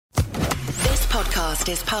podcast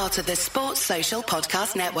is part of the Sports Social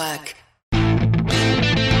Podcast Network.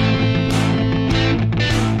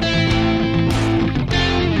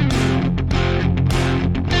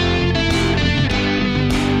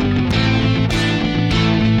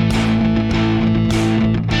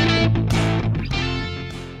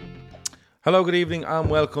 Hello, good evening, and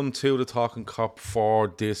welcome to the Talking Cop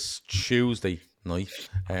for this Tuesday night.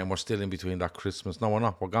 We're still in between that Christmas. No, we're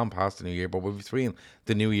not. We're gone past the New Year, but we're between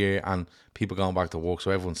the New Year and people going back to work, so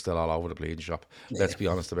everyone's still all over the bleeding shop. Let's be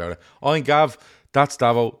honest about it. I'm Gav, that's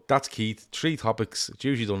Davo, that's Keith. 3 topics. It's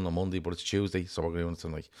usually done on a Monday, but it's Tuesday, so we're doing it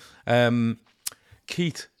tonight.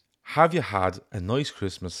 Keith, have you had a nice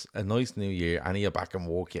Christmas, a nice New Year, and are you back in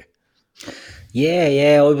work yet?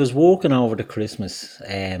 Yeah, I was working over the Christmas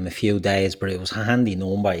a few days, but it was a handy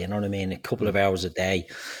number, you know what I mean? A couple of hours a day.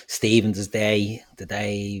 Stephen's Day, the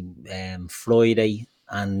day Friday,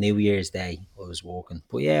 and New Year's Day I was working.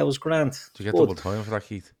 But yeah, it was grand. Did you get double time for that,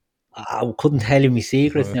 Keith? I couldn't tell you my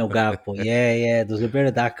secrets now, Gav, but yeah, there's a bit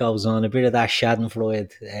of that goes on, a bit of that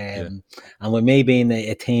schadenfreude. And with me being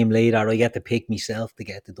a team leader, I get to pick myself to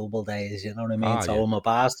get the double days, you know what I mean? I'm a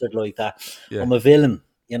bastard like that. Yeah. I'm a villain.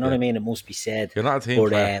 You know what I mean? It must be said. You're not a team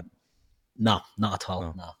player. No, not at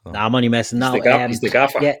all. No. I'm only messing. No, he's the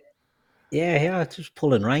gaffer. Yeah, just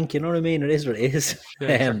pulling rank. You know what I mean? It is what it is. Yeah,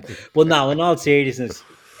 exactly. But no, in all seriousness,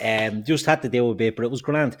 just had to deal with it. But it was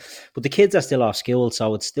grand. But the kids are still off school,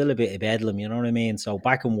 so it's still a bit of bedlam. You know what I mean? So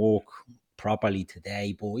back in work properly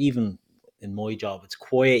today. But even in my job, it's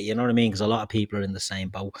quiet. You know what I mean? Because a lot of people are in the same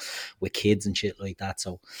boat with kids and shit like that.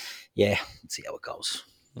 So yeah, let's see how it goes.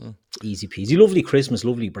 Easy peasy, lovely Christmas,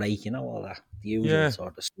 lovely break, you know, all that, the usual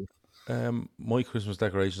sort of stuff. My Christmas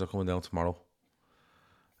decorations are coming down tomorrow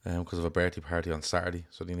because of a birthday party on Saturday,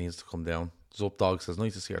 so he needs to come down. Zup Dog says,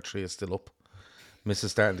 nice to see our tree is still up.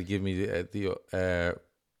 Mrs. starting to give me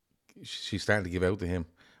she's starting to give out to him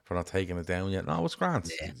for not taking it down yet. No, it's grand.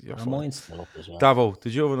 Yeah, mine's still up as well. Davo,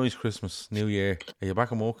 did you have a nice Christmas, New Year? Are you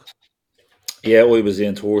back in work? Yeah, I was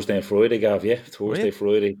in Thursday and Friday, Gav,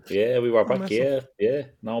 Friday. Yeah, we were back,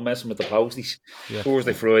 no messing with the posties. Yeah.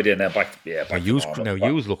 Thursday, Friday, and then back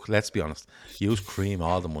look, let's be honest, use cream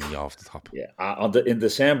all the money off the top. Yeah, in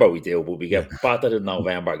December we do, but we get battered in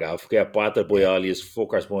November, Gav. We get battered by all these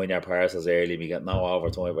fuckers buying their parcels early, we get no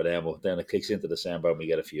overtime for them, but then it kicks into December and we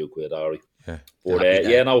get a few quid, all right. Yeah.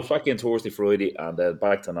 But back in Thursday, Friday, and then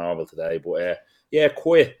back to normal today, but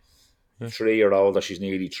quiet. 3-year-old, she's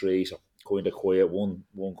nearly 3, so kind of quiet, one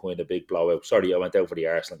kind of big blowout. Sorry, I went out for the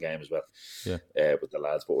Arsenal game as well with the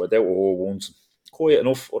lads, but went out with her once. Quiet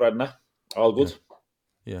enough, other than that, all good.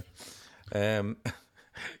 Yeah.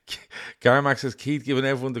 Garmax says, Keith giving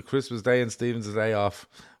everyone the Christmas Day and Stephen's Day off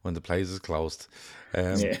when the place is closed.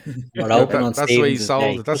 We're open on that's the way he sold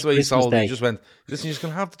Day. it. That's the way he sold it. He just went, listen, you're just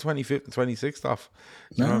going to have the 25th and 26th off.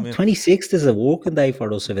 No, I mean? 26th is a working day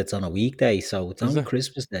for us if it's on a weekday, so it's on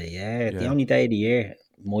Christmas Day. Yeah, the only day of the year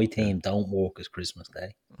my team don't work is Christmas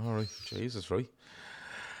Day. All right, Jesus, right.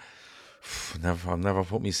 I've never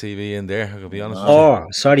put my CV in there, I'll be honest with you.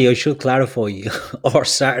 Sorry, I should clarify, or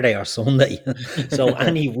Saturday or Sunday. So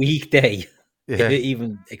any weekday,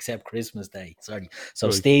 even except Christmas Day. Sorry.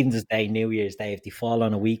 So Stephen's Day, New Year's Day, if they fall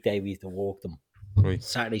on a weekday, we have to work them. Right.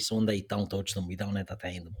 Saturday, Sunday, don't touch them. We don't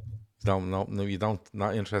entertain them. No, you don't.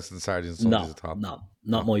 Not interested in Saturdays and Sundays at all. No,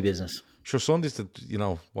 not my business. Sure, Sunday's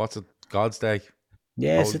what's it? God's Day.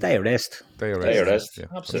 Yeah, it's a day of rest. Day of rest. Yeah.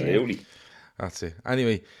 Absolutely. That's it.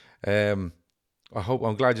 Anyway, I'm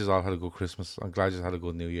glad you all had a good Christmas. I'm glad you had a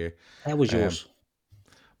good New Year. How was yours?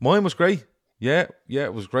 Mine was great. Yeah,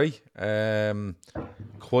 it was great. Quiet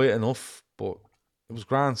enough, but it was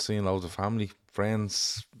grand seeing loads of family,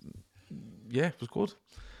 friends. Yeah, it was good.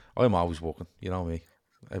 I'm always working, you know me,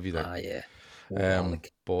 every day.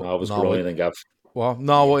 But I was growing, Gav. Well,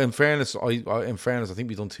 no. In fairness, I think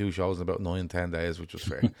we've done 2 shows in about 9-10 days, which was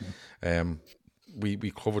fair.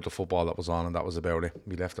 We covered the football that was on, and that was about it.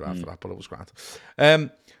 We left it after that, but it was grand.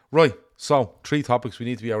 Right. So 3 topics. We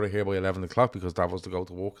need to be out of here by 11 o'clock because that was to go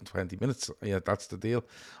to work in 20 minutes. Yeah, that's the deal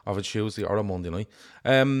of a Tuesday or a Monday night.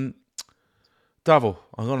 Davo,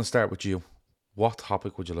 I'm going to start with you. What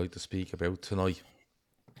topic would you like to speak about tonight?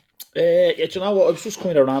 Do you know what? I was just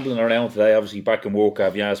kind of rambling around today. Obviously, back in work,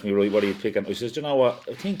 you asked me, right, what are you picking? I says, do you know what?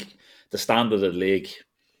 I think the standard of the league,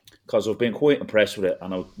 because I've been quite impressed with it,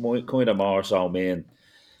 and I'm kind of more so mean,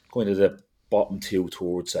 kind of the bottom 2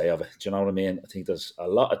 towards say of it. Do you know what I mean? I think there's a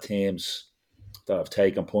lot of teams that have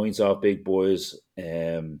taken points off big boys.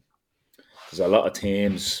 There's a lot of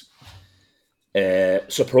teams.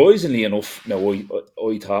 Surprisingly enough,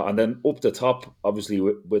 I thought, and then up the top, obviously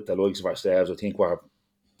with the likes of ourselves, I think we're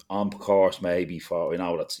on course maybe for,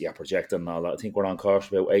 that's projecting and all that. I think we're on course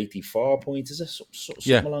for about 84 points, is it?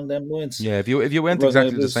 Something along them lines. Yeah, if you went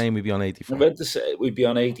exactly the same, we'd be on 84. We'd be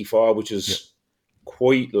on 84, which is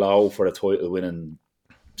quite low for a title winning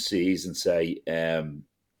season, say.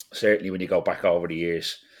 Certainly when you go back over the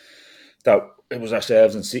years, that it was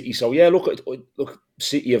ourselves and City. So look,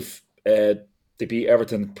 City have they beat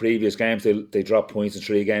Everton previous games. They dropped points in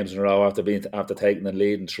 3 games in a row after taking the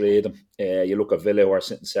lead in 3 of them. You look at Villa, who are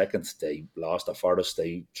sitting second. They lost at Forest.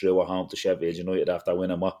 They drew at home to Sheffield United after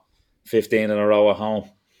winning 15 in a row at home.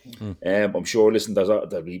 I'm sure. Listen,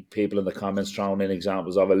 there'll be people in the comments throwing in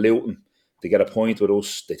examples of a Luton. They get a point with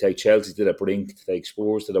us. They take Chelsea to the brink. They take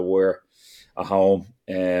Spurs to the wire at home.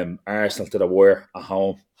 Arsenal to the wire at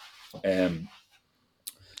home.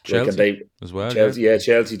 Chelsea as well.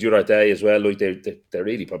 Chelsea the other day as well. Like they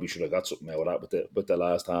really probably should have got something out of that with the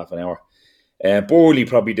last half an hour. Burnley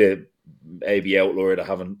probably the maybe outlier that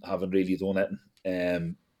haven't really done it.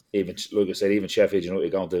 Even like I said, even Sheffield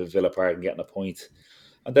United going to Villa Park and getting a point.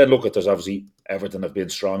 And then look at there's obviously Everton have been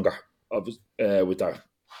stronger with their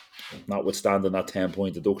notwithstanding that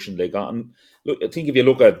 10-point deduction they got. And look, I think if you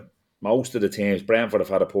look at most of the teams, Brentford have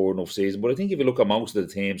had a poor enough season, but I think if you look at most of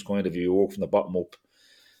the teams, kind of you work from the bottom up,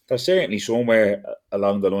 there's certainly somewhere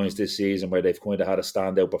along the lines this season where they've kind of had a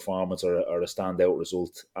standout performance or a standout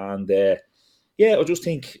result. And I just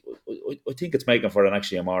think it's making for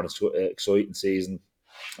a more exciting season.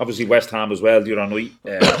 Obviously, West Ham as well the other night.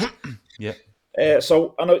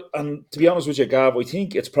 So to be honest with you, Gav, I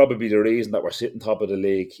think it's probably the reason that we're sitting top of the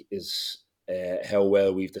league is how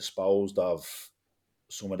well we've disposed of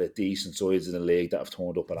some of the decent sides in the league that have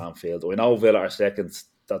turned up at Anfield. We know Villa are second.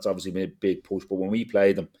 That's obviously been a big push. But when we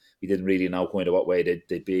played them, we didn't really know kind of what way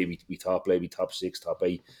they'd be. We top 6, top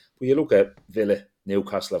 8. But you look at Villa,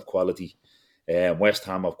 Newcastle have quality, West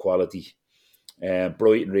Ham have quality.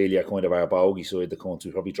 Brighton really are kind of our bogey side of the country.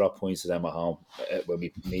 We probably drop points to them at home when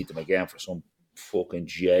we meet them again for some fucking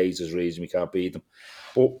Jesus reason we can't beat them.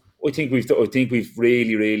 But I think we've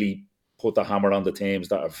really, really put the hammer on the teams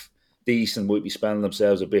that have decent, might be spending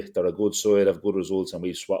themselves a bit. They're a good side, have good results, and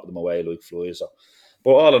we've swatted them away like flies. So,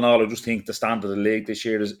 but all in all, I just think the standard of the league this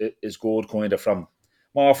year is good, kind of from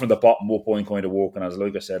the bottom up point, kind of working. As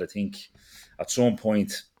like I said, I think at some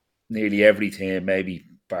point nearly every team, maybe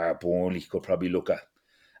bar Burnley, could probably look at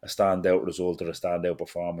a standout result or a standout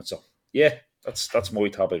performance. So yeah, that's my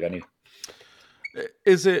topic anyway.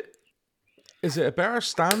 Is it a better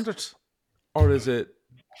standard or is it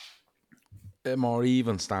a more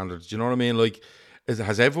even standard? Do you know what I mean? Like,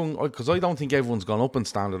 has everyone? Because I don't think everyone's gone up in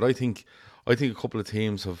standard. I think a couple of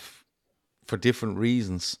teams have, for different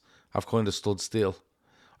reasons, have kind of stood still.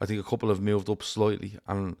 I think a couple have moved up slightly,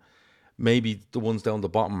 and maybe the ones down the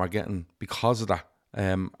bottom are getting, because of that,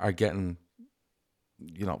 are getting,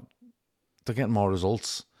 they're getting more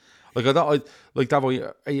results. Like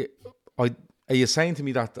are you saying to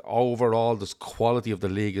me that overall the quality of the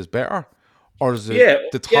league is better? Or is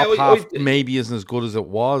it the top half maybe isn't as good as it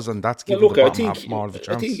was, and that's giving the bottom half more of a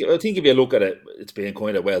chance? I think if you look at it, it's been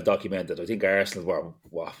kind of well documented. I think Arsenal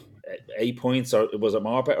were 8 points, or was it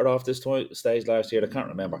more better off this stage last year? I can't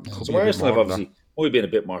remember. So Arsenal have obviously might been a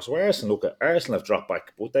bit more. So Arsenal have dropped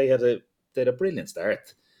back, but they had a brilliant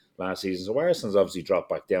start last season. So Arsenal's obviously dropped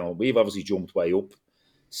back down. We've obviously jumped way up.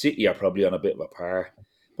 City are probably on a bit of a par.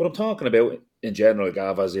 But I'm talking about in general,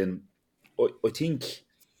 Gav, as in I think.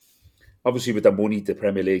 Obviously, with the money the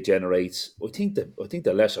Premier League generates, I think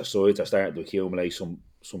the lesser sides are starting to accumulate some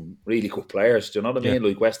really good players. Do you know what I mean?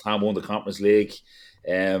 Like West Ham won the Conference League.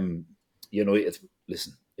 Listen,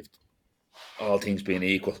 if all things being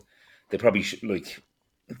equal, they probably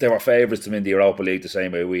they were favourites to win the Europa League the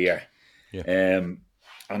same way we are. Yeah. And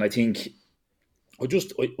I think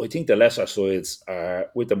the lesser sides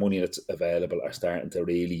are, with the money that's available, are starting to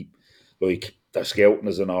really their scouting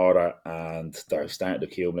is in order, and they're starting to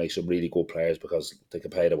accumulate some really good players because they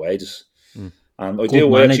can pay the wages. And good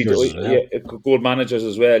managers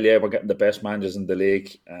as well. Yeah, we're getting the best managers in the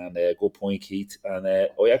league, and good point, Keith. And I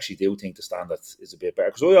actually do think the standard is a bit better,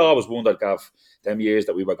 because I always wondered, Gav, them years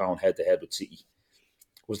that we were going head to head with City,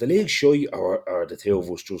 was the league shy, or the two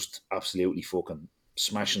of us just absolutely fucking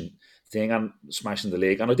smashing the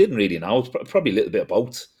league? And I didn't really know. It's probably a little bit of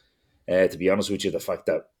both. To be honest with you, the fact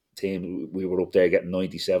that team we were up there getting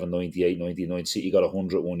 97, 98, 99. City got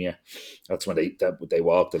 100 one year. That's when they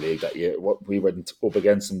walked the league that year. We went up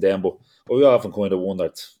against them then, but we often kind of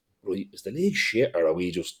wondered, right, is the league shit, or are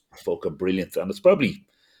we just fucking brilliant? And it's probably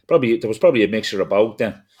there was probably a mixture of both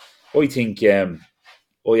then. I think I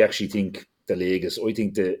actually think the league is. I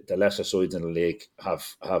think the lesser sides in the league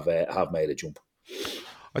have made a jump.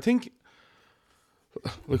 I think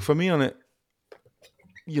Look, for me on it,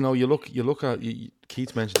 you look at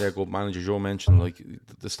Keith mentioned there, good managers. Joe mentioned like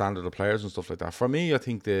the standard of players and stuff like that. For me, I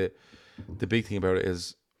think the big thing about it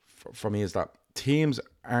is, for me, is that teams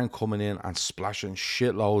aren't coming in and splashing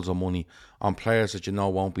shitloads of money on players that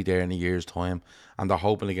won't be there in a year's time, and they're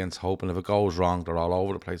hoping against hope, and if it goes wrong, they're all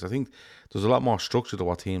over the place. I think there's a lot more structure to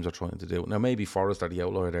what teams are trying to do. Now, maybe Forest are the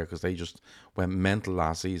outlier there because they just went mental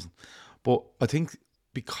last season, but I think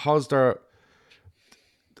because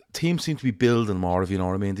teams seem to be building more, if you know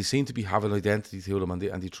what I mean. They seem to be having identity to them, and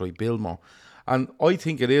they try to build more. And I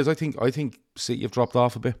think it is. I think City have dropped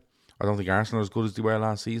off a bit. I don't think Arsenal are as good as they were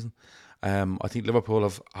last season. I think Liverpool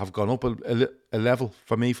have gone up a level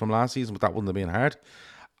for me from last season, but that wouldn't have been hard.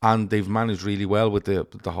 And they've managed really well with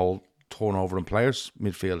the whole turnover in players,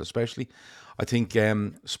 midfield especially. I think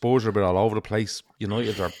Spurs are a bit all over the place.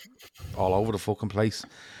 United are all over the fucking place.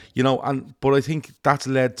 But I think that's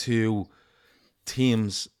led to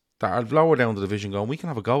teams that are lower down the division going, we can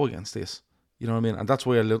have a go against this. You know what I mean? And that's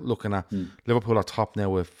why you're looking at Liverpool are top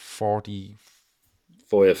now with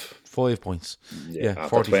 45 points. Yeah,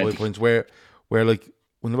 45 20. points. Where like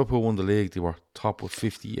when Liverpool won the league, they were top with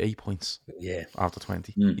 58 points. Yeah, after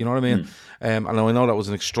 20. You know what I mean? And I know that was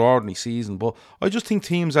an extraordinary season, but I just think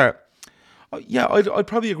teams are. Yeah, I'd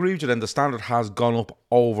probably agree with you. Then the standard has gone up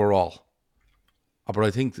overall, but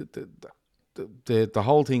I think that the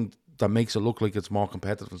whole thing that makes it look like it's more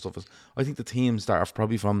competitive and stuff is, I think the teams that are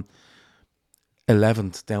probably from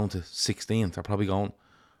 11th down to 16th are probably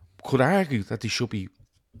could argue that they should be,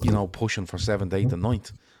 pushing for 7th, 8th and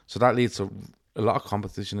 9th. So that leads to a lot of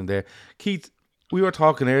competition in there. Keith, we were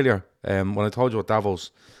talking earlier when I told you what Davos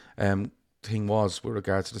thing was with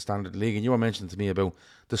regards to the Standard League, and you were mentioning to me about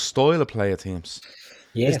the style of play of teams.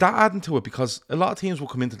 yeah. Is that adding to it? Because a lot of teams will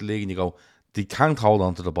come into the league and you go, they can't hold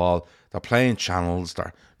on to the ball. They're playing channels.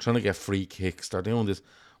 They're trying to get free kicks. They're doing this.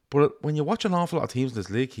 But when you watch an awful lot of teams in this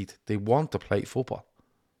league, Keith, they want to play football.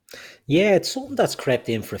 Yeah, it's something that's crept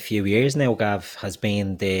in for a few years now, Gav, has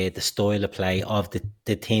been the style of play of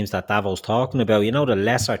the teams that Davo's talking about. The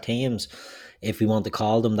lesser teams, if we want to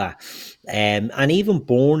call them that. And even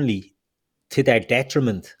Burnley, to their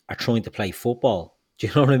detriment, are trying to play football. Do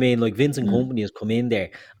you know what I mean? Like Vincent Kompany has come in there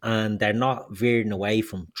and they're not veering away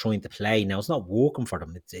from trying to play. Now, it's not working for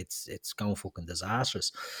them. It's going fucking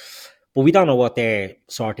disastrous. But we don't know what their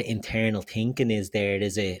sort of internal thinking is there.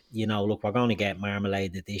 Is it, look, we're going to get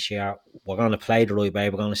marmaladed this year. We're going to play the right way.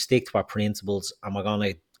 We're going to stick to our principles and we're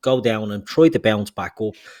going to go down and try to bounce back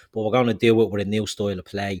up. But we're going to do it with a new style of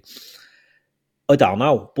play. I don't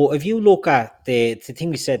know. But if you look at the thing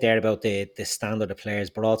we said there about the standard of players,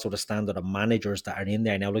 but also the standard of managers that are in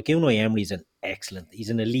there now, like Unai Emery's he's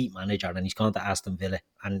an elite manager and he's gone to Aston Villa.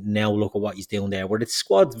 And now look at what he's doing there. Where the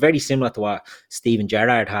squad's very similar to what Steven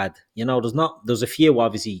Gerrard had. There's a few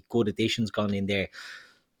obviously good additions gone in there.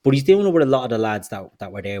 But he's doing it with a lot of the lads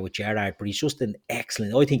that were there with Gerrard. But he's just an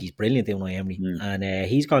excellent, I think he's brilliant, Unai Emery. And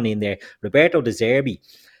he's gone in there. Roberto De Zerbi.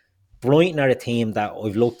 Brighton are a team that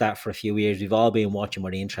I've looked at for a few years. We've all been watching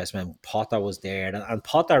with interest when Potter was there. And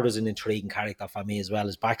Potter was an intriguing character for me as well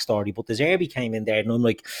as backstory. But the Zerbi came in there and I'm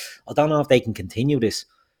like, I don't know if they can continue this.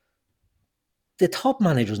 The top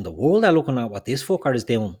managers in the world are looking at what this fucker is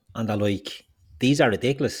doing. And they're like, these are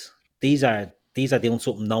ridiculous. These are doing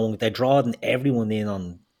something knowing. They're drawing everyone in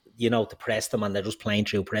on, to press them. And they're just playing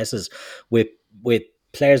through presses with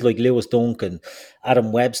players like Lewis Dunk and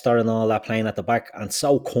Adam Webster and all that playing at the back and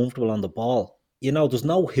so comfortable on the ball. There's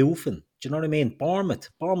no hoofing. Do you know what I mean? Bournemouth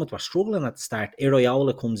were struggling at the start.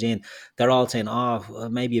 Iraola comes in. They're all saying,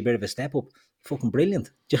 maybe a bit of a step up. Fucking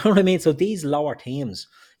brilliant. Do you know what I mean? So these lower teams,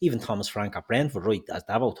 even Thomas Frank at Brentford, right, as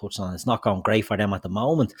Davo touched on, it's not going great for them at the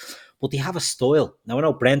moment, but they have a style. Now, I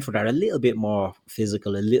know Brentford are a little bit more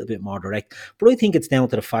physical, a little bit more direct, but I think it's down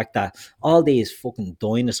to the fact that all these fucking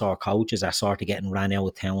dinosaur coaches are sort of getting ran out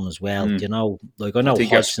of town as well. I know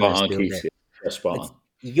Hodgson is still there.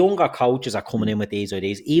 Younger coaches are coming in with these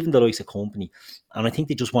ideas, even the likes of Kompany, and I think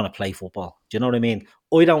they just want to play football. Do you know what I mean?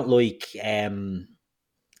 I don't like...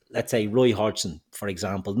 let's say Roy Hodgson, for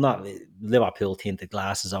example, not Liverpool tinted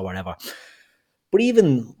glasses or whatever. But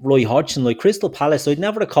even Roy Hodgson, like Crystal Palace, I'd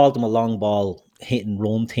never have called them a long ball hitting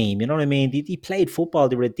run team. You know what I mean? They played football.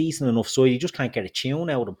 They were a decent enough side. You just can't get a tune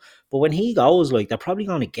out of them. But when he goes, like, they're probably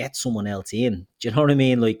going to get someone else in. Do you know what I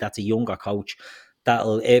mean? Like, that's a younger coach.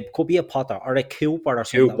 It could be a Potter or a Cooper or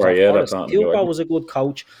something. Cooper was a good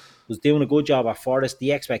coach. Was doing a good job at Forest.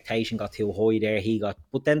 The expectation got too high there.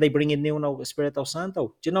 But then they bring in Nuno Espirito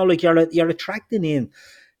Santo. Do you know, like you're attracting in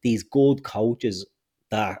these good coaches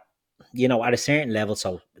that at a certain level,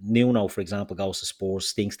 so Nuno, for example, goes to Spurs,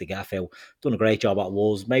 stinks the gaff out, done a great job at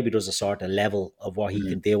Wolves. Maybe there's a sort of level of what he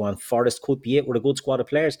can do, and Forest could be it with a good squad of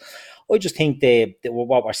players. I just think that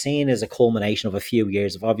what we're seeing is a culmination of a few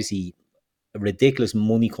years of obviously ridiculous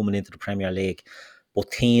money coming into the Premier League, but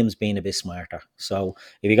teams being a bit smarter. So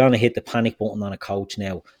if you're going to hit the panic button on a coach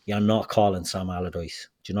now, you're not calling Sam Allardyce.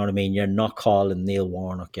 Do you know what I mean? You're not calling Neil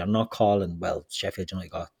Warnock. You're not calling, well, Sheffield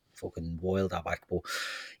United got fucking wild at back. But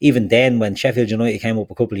even then, when Sheffield United came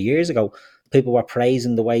up a couple of years ago, people were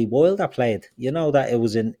praising the way Wilder played. That it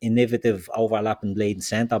was an innovative overlapping bleeding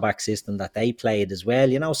centre-back system that they played as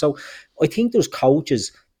well. So I think there's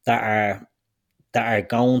coaches that are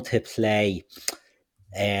going to play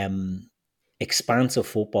expansive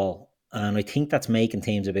football, and I think that's making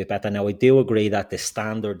teams a bit better. Now, I do agree that the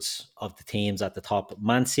standards of the teams at the top,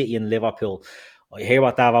 Man City and Liverpool, I hear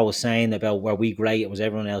what Davo was saying about where we great, it was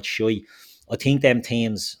everyone else shy. I think them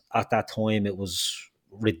teams at that time, it was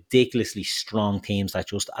ridiculously strong teams that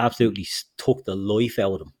just absolutely took the life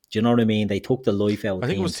out of them. Do you know what I mean? They took the life out of I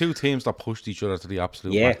think teams. it was two teams that pushed each other to the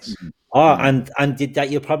absolute Yeah. max. Oh, and that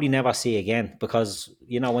you'll probably never see again, because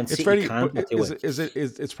when It's City very. can't But do it.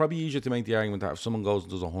 It's probably easier to make the argument that if someone goes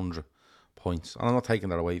and does 100 points, and I'm not taking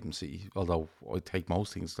that away from City, although I take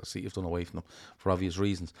most things that City have done away from them for obvious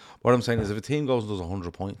reasons. What I'm saying is, if a team goes and does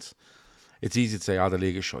 100 points, it's easy to say, the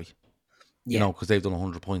league is shy. Because they've done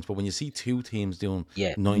 100 points. But when you see two teams doing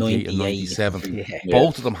 98 and 97,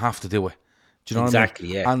 both of them have to do it. Do you know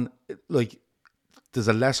exactly, what I mean? And there's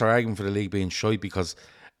a lesser argument for the league being shy because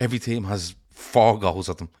every team has 4 goals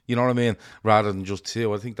at them. You know what I mean? Rather than just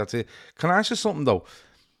 2. I think that's it. Can I ask you something though?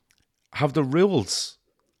 Have the rules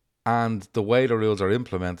and the way the rules are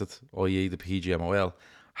implemented, i.e. the PGMOL,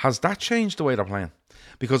 has that changed the way they're playing?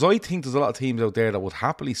 Because I think there's a lot of teams out there that would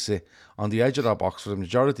happily sit on the edge of their box for the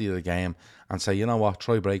majority of the game and say, you know what,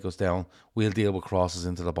 try break us down, we'll deal with crosses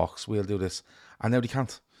into the box, we'll do this. And now they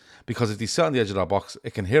can't. Because if they sit on the edge of their box,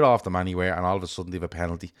 it can hit off them anywhere, and all of a sudden they have a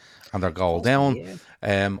penalty and they're goal down.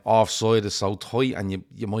 Offside is so tight, and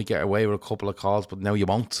you might get away with a couple of calls, but now you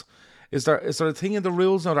won't. Is there a thing in the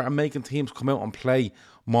rules now that are making teams come out and play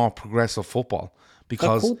more progressive football?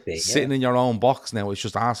 Because sitting in your own box now is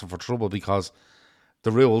just asking for trouble, because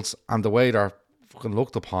the rules and the way they're fucking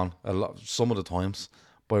looked upon some of the times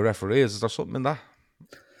by referees. Is there something in that?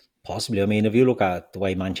 Possibly. I mean, if you look at the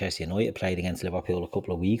way Manchester United played against Liverpool a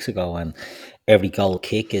couple of weeks ago, and every goal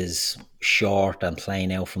kick is short and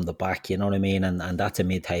playing out from the back, you know what I mean? And that's a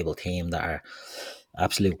mid-table team that are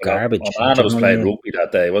absolute garbage. Onana was playing rugby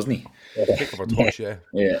that day, wasn't he? Kick of a touch, yeah.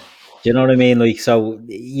 Do you know what I mean? So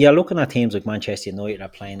you're looking at teams like Manchester United are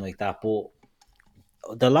playing like that, but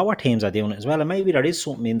the lower teams are doing it as well. And maybe there is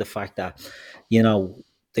something in the fact that,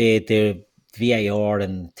 the VAR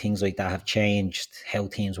and things like that have changed how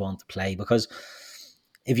teams want to play. Because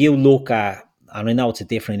if you look at, and I know it's a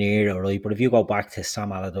different era, right? But if you go back to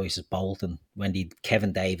Sam Allardyce's Bolton, when they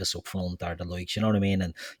Kevin Davis up front or the likes, you know what I mean?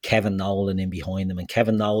 And Kevin Nolan in behind them, and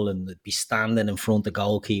Kevin Nolan would be standing in front of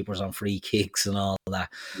goalkeepers on free kicks and all that.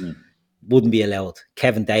 Wouldn't be allowed.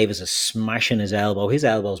 Kevin Davis is smashing his elbow. His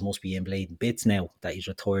elbows must be in bleeding bits now that he's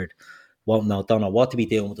retired. Don't know what to be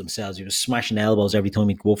doing with themselves. He was smashing elbows every time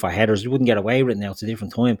he'd go for headers. He wouldn't get away with it now. It's a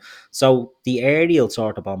different time. So the aerial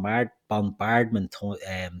sort of bombardment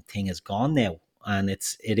thing is gone now, and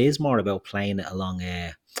it is more about playing it along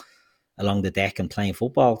the deck and playing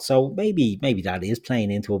football. So maybe that is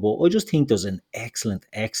playing into it. But I just think there's an excellent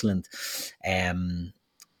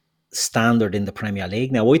standard in the Premier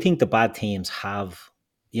League now. I think the bad teams have,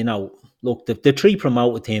 look, the 3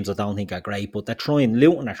 promoted teams I don't think are great, but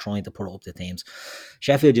Luton are trying to put up the teams.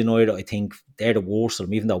 Sheffield United, I think they're the worst of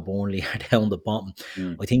them, even though Burnley are down the bottom.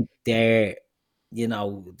 I think they're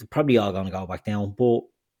probably all going to go back down, but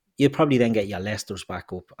you'll probably then get your Leicesters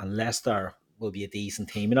back up, and Leicester will be a decent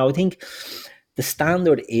team. I think the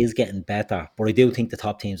standard is getting better, but I do think the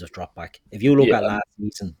top teams have dropped back. If you look at last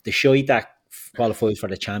season, the shite that qualified for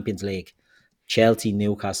the Champions League, Chelsea,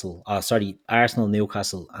 Arsenal,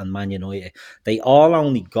 Newcastle, and Man United, they all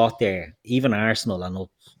only got there, even Arsenal, and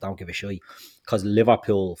don't give a shit, because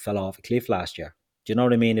Liverpool fell off a cliff last year. Do you know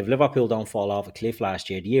what I mean? If Liverpool don't fall off a cliff last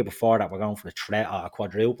year, the year before that, we're going for a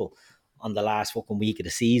quadruple on the last fucking week of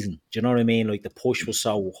the season. Do you know what I mean? Like, the push was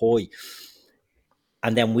so high.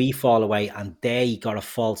 And then we fall away, and they got a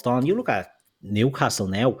false start. You look at Newcastle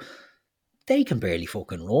now, they can barely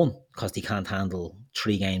fucking run because they can't handle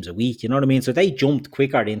 3 games a week. You know what I mean? So they jumped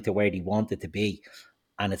quicker into where they wanted to be,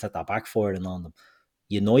 and it's at that backfiring on them.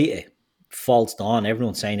 United, false dawn.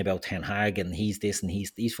 Everyone's saying about Ten Hag, and he's this and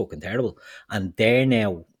he's fucking terrible. And they're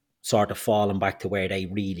now sort of falling back to where they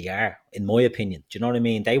really are, in my opinion. Do you know what I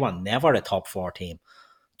mean? They were never a top 4 team.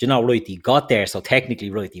 Do you know, right, they got there, so technically,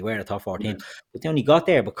 right, they were a top 4 team, but they only got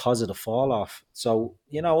there because of the fall off. So,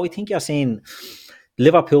 you know, I think you're saying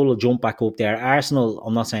Liverpool will jump back up there. Arsenal,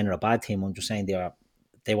 I'm not saying they're a bad team, I'm just saying they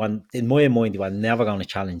were, in my mind, they were never going to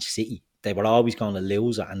challenge City. They were always going to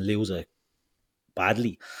lose it and lose it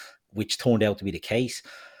badly, which turned out to be the case.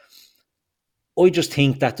 I just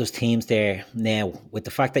think that there's teams there now, with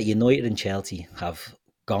the fact that United and Chelsea have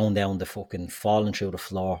gone down the fucking falling through the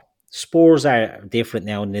floor. Spurs are different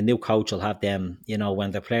now, and the new coach will have them, you know,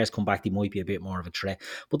 when the players come back, they might be a bit more of a threat.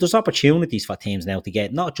 But there's opportunities for teams now to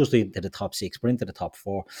get not just into the top 6, but into the top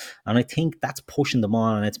 4. And I think that's pushing them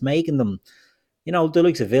on, and it's making them, you know, the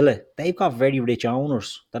likes of Villa, they've got very rich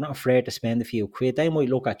owners. They're not afraid to spend a few quid. They might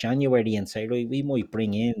look at January and say, right, we might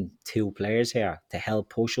bring in 2 players here to help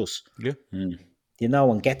push us. Yeah. You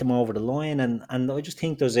know, and get them over the line. And I just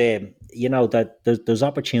think there's that there's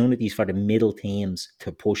opportunities for the middle teams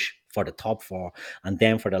to push for the top 4, and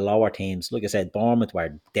then for the lower teams. Like I said, Bournemouth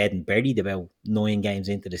were dead and buried about 9 games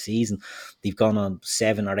into the season. They've gone on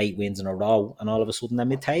 7 or 8 wins in a row, and all of a sudden they're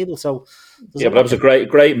mid-table. So but that was a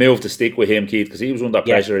great move to stick with him, Keith, because he was under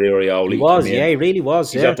pressure at Iraola. He was, he really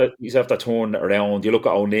was. He's after turn it around. You look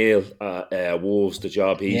at O'Neill, Wolves, the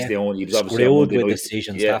job he's doing. He was obviously screwed with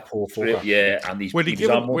decisions. That poor fucker. And he's Would he give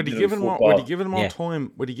him more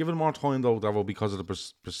time? Would he give him more time though, Davos, because of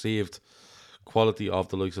the perceived quality of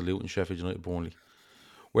the likes of Luton, Sheffield United, Burnley,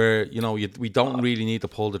 where, you know, we don't really need to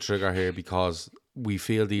pull the trigger here because we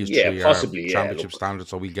feel these 3 are championship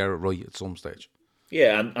standards, so we get it right at some stage.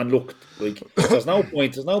 Yeah, and look, like there's no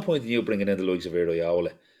point in you bringing in the likes of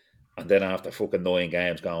Iraola, and then after fucking 9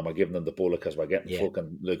 games going, we're giving them the bullet because we're getting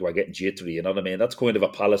fucking, like, we're getting jittery. You know what I mean? That's kind of a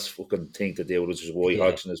Palace fucking thing to do, which is why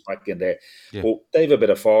Hodgson is back in there. Yeah. But they have a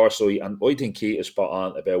bit of foresight, and I think Keith is spot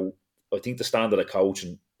on about. I think the standard of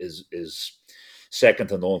coaching is second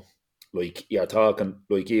to none. Like, you're talking,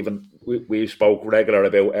 like, even we spoke regular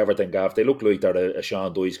about Everton, Gav. They look like they're a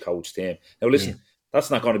Sean Dyche coach team. Now, listen,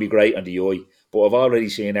 that's not going to be great on the eye, but I've already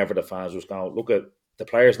seen Everton fans was going, look at the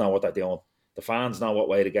players know what they're doing. The fans know what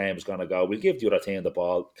way the game is going to go. We'll give the other team the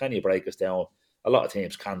ball. Can you break us down? A lot of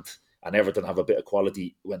teams can't, and Everton have a bit of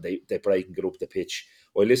quality when they break and get up the pitch.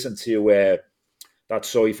 I listened to that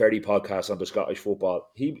Soy Ferry podcast on the Scottish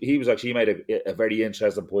football. He was actually made a very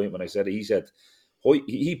interesting point when I said it. He said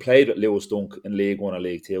he played with Lewis Dunk in League 1 and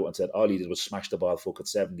League 2 and said all he did was smash the ball fucking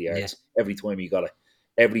 70 yards every time he got it.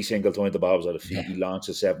 Every single time the ball was at the feet, he launched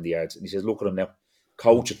it 70 yards. And he says, look at him now,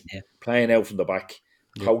 coaching, playing out from the back,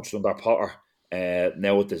 coached under Potter,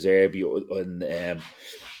 now with the Zerbi,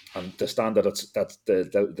 and the standard, that's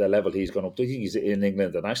the level he's gone up to. I think he's in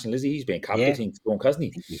England international, is he? He's been captain, I think, hasn't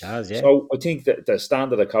he? He has, So I think that the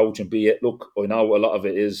standard of coaching, be it, look, I know a lot of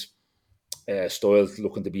it is style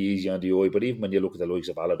looking to be easy on the eye, but even when you look at the likes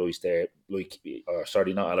of Allardyce there,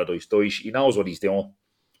 not Allardyce, Dyche, he knows what he's doing.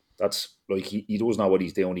 That's like he does know what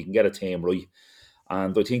he's doing. He can get a team right,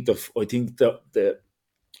 and I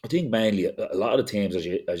think mainly a lot of the teams as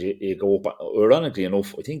you go up. Ironically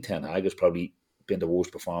enough, I think Ten Hag has probably been the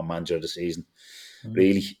worst performing manager of the season.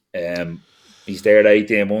 Really, he's there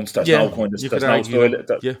 18 months. There's no kind of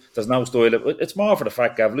there's no style. It's more for the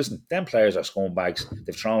fact, Gav. Listen, them players are scumbags.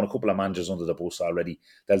 They've thrown a couple of managers under the bus already.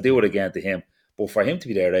 They'll do it again to him. But for him to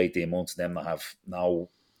be there 18 months, them not have no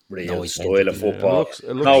real style of football,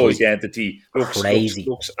 no identity.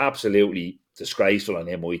 Looks absolutely disgraceful on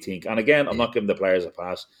him, I think. And again, I'm not giving the players a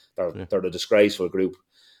pass. They're a disgraceful group.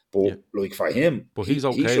 But like for him, but he's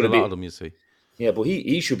okay. A lot of them, you see. Yeah, but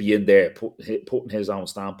he should be in there putting his own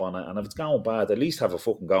stamp on it. And if it's going bad, at least have a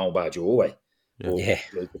fucking going bad your way. Yeah.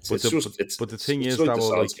 But the thing is, like the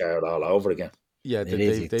Salz card all over again. Yeah,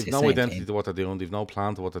 they've no identity to what they're doing. They've no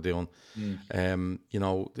plan to what they're doing. You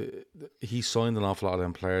know, he signed an awful lot of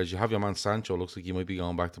them players. You have your man Sancho. Looks like he might be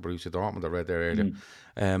going back to Borussia Dortmund. I read there earlier.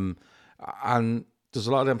 And there's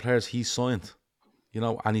a lot of them players he's signed. You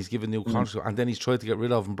know, and he's given new contracts, and then he's tried to get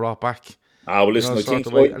rid of and brought back. Well, listen, I think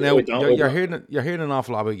you're hearing an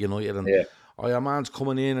awful lot about United, and your man's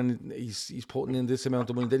coming in and he's putting in this amount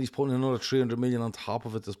of money, then he's putting in another 300 million on top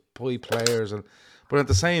of it. There's players, but at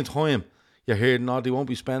the same time, you're hearing, no, they won't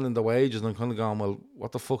be spending the wages, and I'm kind of going, well,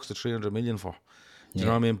 what the fuck's the 300 million for? Do you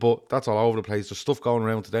know what I mean? But that's all over the place. There's stuff going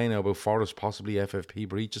around today now about Forest possibly FFP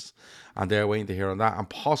breaches, and they're waiting to hear on that, and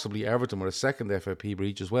possibly Everton with a second FFP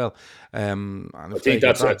breach as well. And I think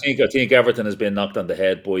Everton has been knocked on the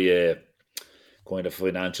head by a kind of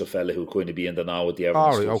financial fella who's going to be in the now with the Everton.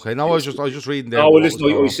 All right, okay. No, I was just reading there. No, well, listen,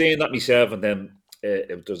 I was saying that myself, and then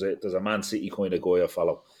there's a Man City kind of guy I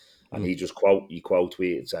follow, And he just quote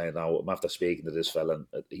tweeted saying, "Now I'm after speaking to this fella,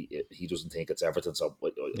 and he doesn't think it's Everton, so I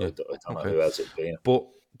don't know who else it'd be." But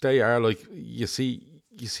they are like, you see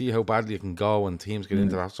how badly it can go when teams get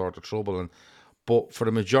into that sort of trouble. But for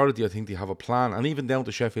the majority, I think they have a plan, and even down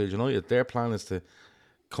to Sheffield United, their plan is to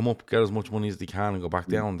come up, get as much money as they can, and go back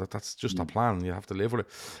down. That's just a plan. You have to live with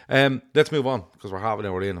it. Let's move on, because we're half an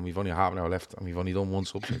hour in, and we've only half an hour left, and we've only done one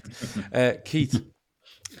subject. Keith,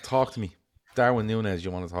 talk to me. Darwin Nunez,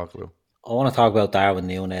 you want to talk about? I want to talk about Darwin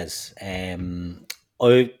Nunez.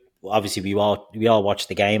 Obviously we all watched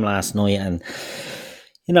the game last night, and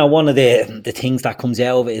one of the things that comes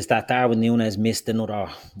out of it is that Darwin Nunez missed another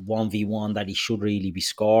 1v1 that he should really be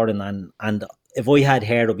scoring, and if I had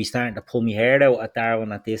hair, I'd be starting to pull my hair out at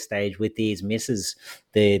Darwin at this stage with these misses,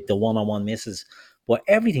 the one-on-one misses. But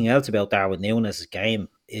everything else about Darwin Nunez's game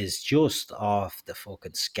is just off the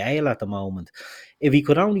fucking scale at the moment. If he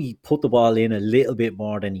could only put the ball in a little bit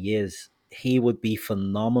more than he is, he would be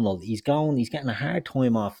phenomenal. He's getting a hard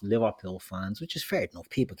time off Liverpool fans, which is fair enough.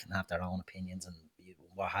 People can have their own opinions and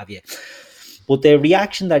what have you. But the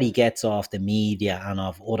reaction that he gets off the media and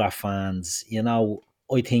of other fans,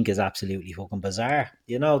 I think is absolutely fucking bizarre.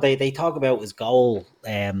 They talk about his goal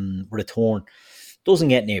return. Doesn't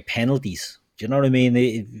get near penalties. Do you know what I mean?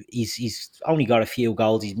 He's only got a few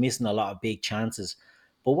goals. He's missing a lot of big chances.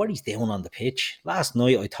 But what he's doing on the pitch, last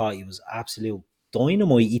night I thought he was absolute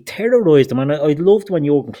dynamite. He terrorised them. And I loved when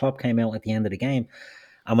Jurgen Klopp came out at the end of the game.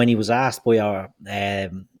 And when he was asked by our, I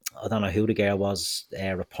don't know who the girl was,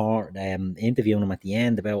 report interviewing him at the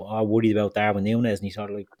end about, worried about Darwin Nunez. And he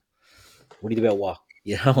sort of like, worried about what?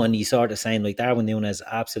 And he's sort of saying, like, Darwin Nunez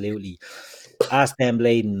absolutely asked them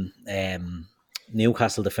blading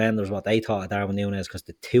Newcastle defenders what they thought of Darwin Nunez, because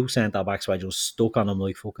the two centre-backs were just stuck on him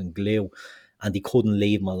like fucking glue and they couldn't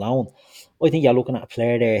leave him alone. I think you're looking at a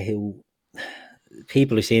player there who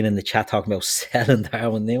people are seeing in the chat talking about selling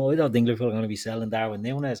Darwin Nunez. I don't think Liverpool are going to be selling Darwin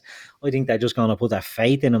Nunez. I think they're just going to put their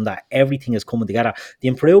faith in him that everything is coming together. The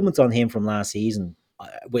improvements on him from last season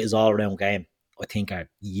with his all-around game, I think, are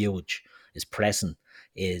huge. His pressing,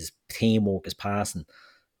 his teamwork, his passing,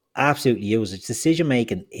 absolutely huge. His decision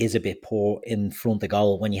making is a bit poor in front of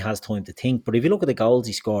goal when he has time to think. But if you look at the goals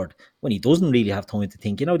he scored when he doesn't really have time to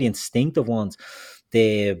think, the instinctive ones,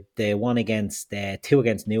 the one against two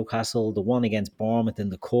against Newcastle, the one against Bournemouth in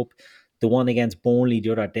the Cup, the one against Burnley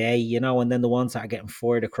the other day, and then the ones that are getting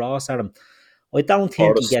fired across at him. I don't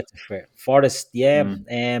think he gets a fair Forrest. Yeah,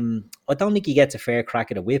 I don't think he gets a fair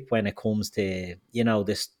crack at the whip when it comes to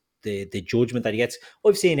this. The judgment that he gets.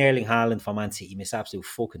 I've seen Erling Haaland for Man City miss absolute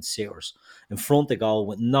fucking sitters in front of goal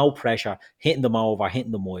with no pressure, hitting them over,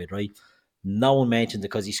 hitting them wide, right? No one mentions it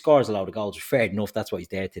because he scores a lot of goals. Fair enough, that's what he's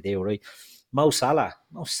there to do, right? Mo Salah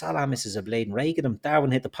misses a blade and rake at him.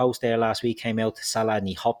 Darwin hit the post there last week, came out to Salah and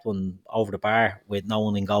he hopped one over the bar with no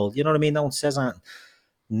one in goal. You know what I mean? No one says that.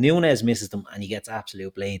 Nunez misses them and he gets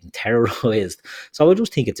absolute blade and terrorised. So I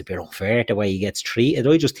just think it's a bit unfair the way he gets treated.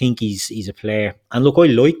 I just think he's a player. And look, I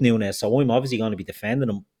like Nunez, so I'm obviously going to be defending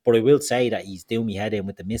him. But I will say that he's doing me head in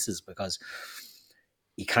with the misses because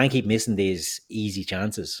he can't keep missing these easy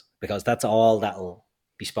chances because that's all that'll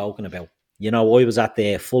be spoken about. I was at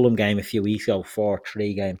the Fulham game a few weeks ago,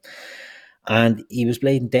 4-3 game, and he was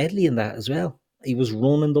blading deadly in that as well. He was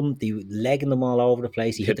running them, legging them all over the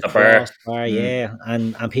place. He hit the crossbar, yeah.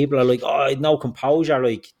 And people are like, oh, no composure.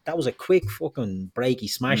 Like, that was a quick fucking break. He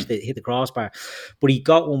smashed it, hit the crossbar. But he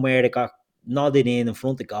got one where it got nodded in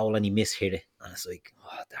front of goal and he mishit it. And it's like,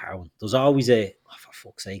 oh, Darwin. There's always a, for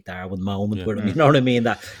fuck's sake, Darwin moment with him. You know what I mean?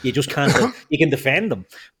 That you just can't, you can defend them.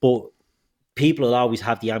 But people will always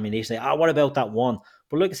have the ammunition. Say, what about that one?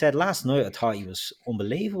 But like I said, last night I thought he was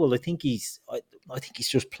unbelievable. I think he's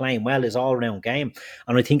just playing well his all-round game,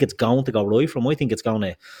 and I think it's going to go right for him. I think it's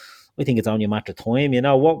only a matter of time.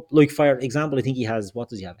 What? Like, for example, I think he has, what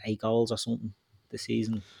does he have, 8 goals or something this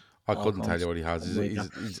season? I couldn't tell you what he has.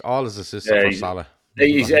 He's all his assists for Salah.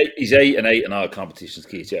 He's 8 and 8 in all competitions,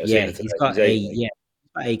 Keith. Yeah, he's got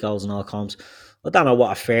 8 goals in all comps. I don't know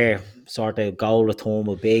what a fair sort of goal return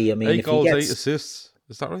would be. I mean, 8 goals, 8 assists.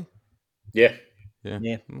 Is that right? Yeah.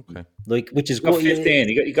 Yeah. Okay. Like, which is good. 15.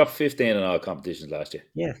 He got 15 in all competitions last year.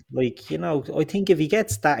 Yeah. Like, I think if he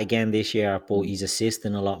gets that again this year, but he's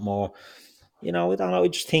assisting a lot more, I don't know. I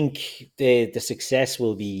just think the success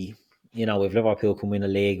will be, if Liverpool can win a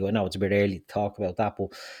league. I know it's a bit early to talk about that, but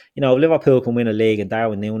if Liverpool can win a league and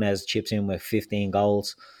Darwin Nunez chips in with 15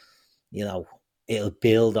 goals, it'll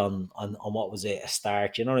build on what was it, a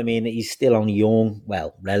start. You know what I mean? He's still only young,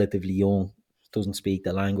 well, relatively young. Doesn't speak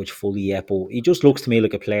the language fully yet, but he just looks to me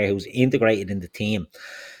like a player who's integrated in the team,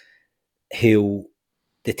 who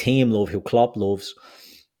the team love, who Klopp loves,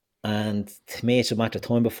 and makes him at the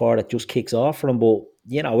time before that just kicks off for him. But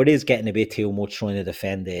it is getting a bit too much trying to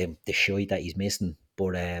defend the shite that he's missing.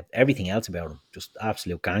 But everything else about him, just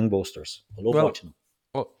absolute gangbusters. I love Well, watching him.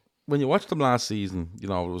 when you watched him last season, it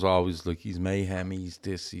was always like he's mayhem, he's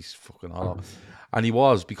this, he's fucking all that. And he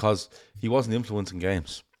was, because he wasn't influencing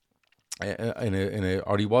games.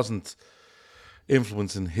 Or he wasn't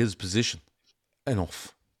influencing his position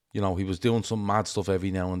enough. He was doing some mad stuff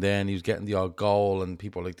every now and then. He was getting the odd goal, and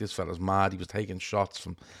people were like, this fella's mad. He was taking shots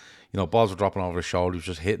from, balls were dropping over his shoulder. He was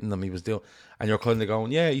just hitting them. He was doing, and you're kind of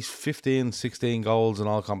going, yeah, he's 15, 16 goals in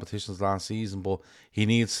all competitions last season, but he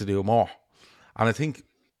needs to do more. And I think,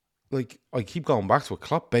 like, I keep going back to it.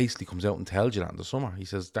 Klopp basically comes out and tells you that in the summer. He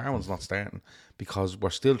says Darwin's not starting because we're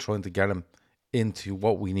still trying to get him into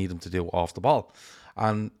what we need him to do off the ball.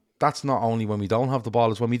 And that's not only when we don't have the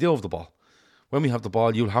ball, it's when we do have the ball. When we have the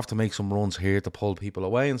ball, you'll have to make some runs here to pull people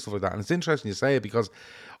away and stuff like that. And it's interesting you say it, because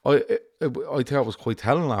I thought it was quite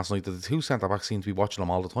telling last night that the two centre-backs seem to be watching him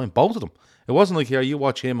all the time. Both of them. It wasn't like, here, you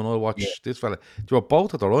watch him and I'll watch this fella. They were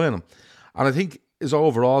both at their eye on him. And I think his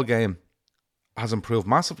overall game has improved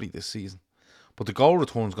massively this season. But the goal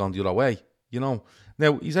return's gone the other way. Now,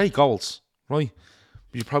 he's 8 goals, right?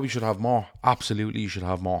 You probably should have more. Absolutely, you should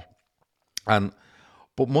have more.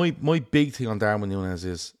 But my big thing on Darwin Nunez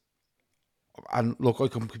is, and look, I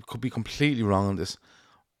could be completely wrong on this,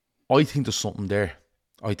 I think there's something there.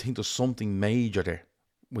 I think there's something major there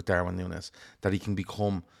with Darwin Nunez, that he can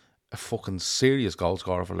become a fucking serious goal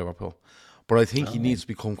scorer for Liverpool. But I think he needs to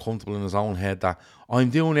become comfortable in his own head that I'm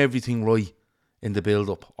doing everything right in the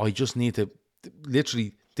build-up. I just need to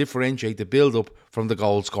literally differentiate the build-up from the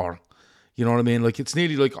goal scoring. You know what I mean? Like, it's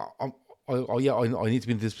nearly like, I need to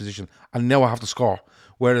be in this position, and now I have to score.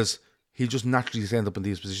 Whereas he'll just naturally end up in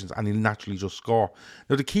these positions, and he'll naturally just score.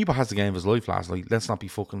 Now, the keeper has the game of his life last night. Let's not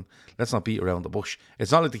beat around the bush.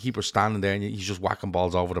 It's not like the keeper's standing there and he's just whacking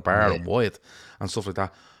balls over the bar and wide and stuff like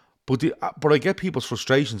that. But I get people's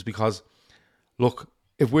frustrations, because, look,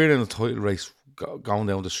 if we're in a title race going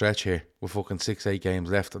down the stretch here with fucking 6-8 games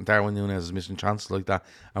left, and Darwin Nunez is missing chances like that,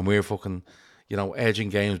 and we're fucking, edging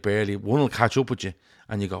games barely, one will catch up with you,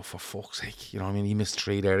 and you go, for fuck's sake, he missed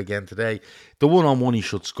 3 there again today. The one-on-one he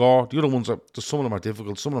should score. The other ones some of them are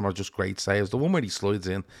difficult, some of them are just great saves. The one where he slides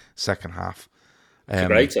in second half, it's a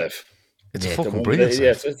great save. It's a fucking brilliant save.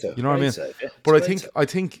 Yes, it's a you know what I mean? Save, yeah. But I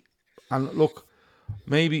think, and look,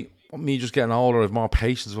 maybe me just getting older, I have more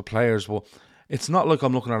patience with players, but it's not like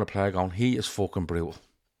I'm looking at a player going, he is fucking brutal.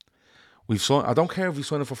 I don't care if we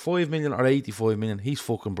sign him for 5 million or 85 million, he's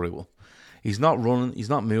fucking brutal. He's not running, he's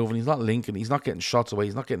not moving, he's not linking, he's not getting shots away,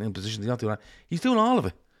 he's not getting in positions, he's not doing that. He's doing all of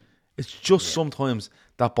it. It's just sometimes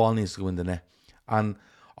that ball needs to go in the net. And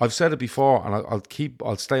I've said it before, and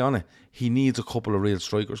I'll stay on it. He needs a couple of real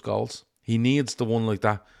strikers' goals. He needs the one like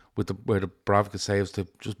that where the Bravka saves to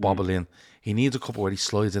just bobble in. He needs a couple where he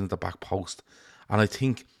slides in at the back post. And I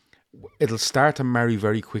think it'll start to marry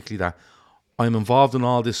very quickly that I'm involved in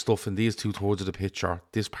all this stuff in these 2/3 of the pitch or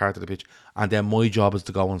this part of the pitch, and then my job is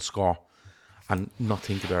to go and score and not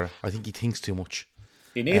think about it. I think he thinks too much.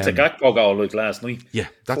 He needs a Gakpo goal like last night. Yeah,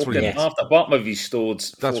 that's what he needs. Off the bottom of his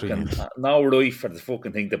studs, that's fucking really no right for the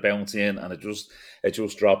fucking thing to bounce in, and it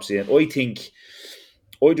just drops in. I think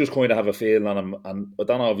I just kind of have a feeling on him, and I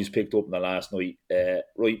don't know if he's picked up in the last night.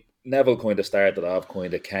 Right, Neville kind of started off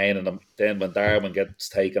kind of caning him. Then when Darwin gets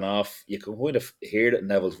taken off, you can kind of hear it in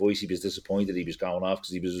Neville's voice. He was disappointed he was going off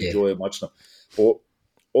because he was enjoying watching him.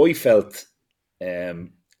 But I felt,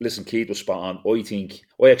 listen, Keith was spot on.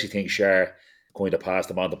 I actually think Shar kind of passed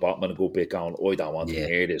him on to Botman a good bit, going, I don't want to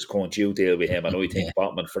hear this. Can't you deal with him? And I think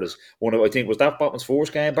Botman for his was that Botman's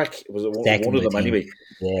first game back? It was one of them anyway.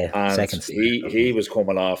 Yeah, and second. He was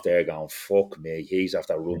coming off there going, fuck me, he's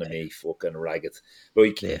after running me fucking ragged.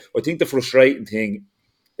 I think the frustrating thing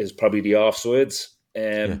is probably the offsides.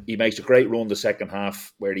 He makes a great run the second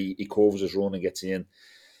half where he covers his run and gets in.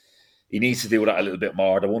 He needs to do that a little bit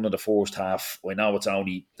more. The one in the first half, I know there's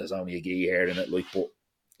only a gee here in it, but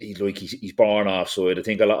he's born offside. I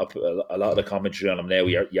think a lot of the commentary on him now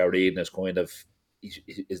you're reading is kind of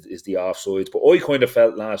is the offsides. But I kind of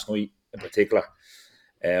felt last night in particular,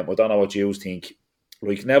 I don't know what you think.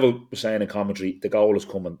 Like Neville was saying in commentary, the goal is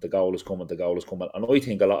coming. And I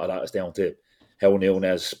think a lot of that is down to how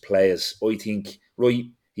Nunez plays. I think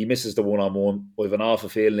he misses the one-on-one. I have an awful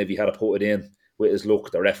feeling if he had to put it in with his look,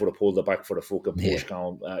 the ref would have pulled it back for the fucking push.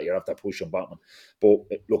 You're after pushing Batman. But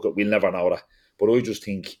look, we'll never know that. But I just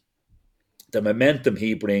think the momentum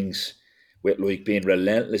he brings with being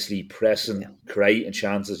relentlessly pressing, creating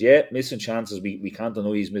chances. Yeah, missing chances. We can't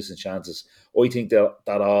deny he's missing chances. I think that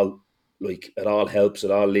all like it all helps.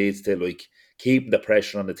 It all leads to like keeping the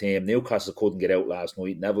pressure on the team. Newcastle couldn't get out last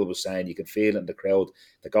night. Neville was saying you can feel it in the crowd.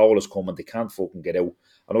 The goal is coming. They can't fucking get out.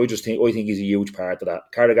 And I think he's a huge part of that.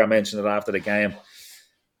 Carragher mentioned it after the game.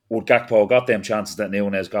 Would Gakpo got them chances that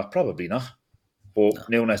Nunez got? Probably not. But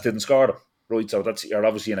Nunez didn't score them. Right, so you're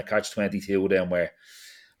obviously in a catch-22 then where,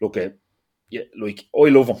 look at, yeah, like, I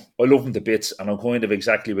love him. I love him to bits, and I'm kind of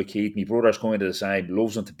exactly with Keith. My brother's kind of the same,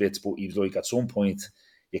 loves him to bits, but he's like, at some point,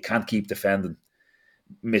 you can't keep defending,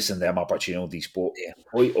 missing them opportunities. But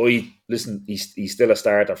I listen, he's still a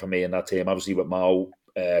starter for me in that team. Obviously, with Mo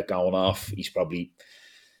going off, he's probably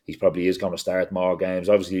is going to start more games.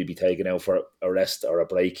 Obviously, he'll be taken out for a rest or a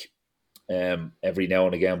break every now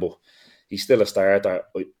and again, but he's still a starter.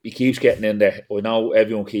 He keeps getting in there. I know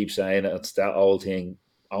everyone keeps saying it. It's that old thing.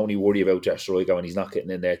 I only worry about your striker when he's not getting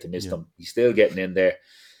in there to miss them. He's still getting in there.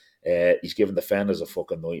 He's giving defenders a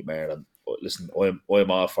fucking nightmare. And listen, I'm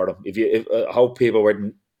all for him. I hope people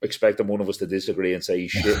weren't expecting one of us to disagree and say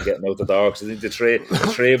he's shit getting out the door, because I think the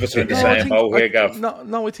three of us are in the same boat here, Gav.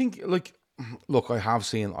 No, I think like. Look, I've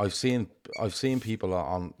seen people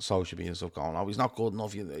on social media stuff going, "Oh, he's not good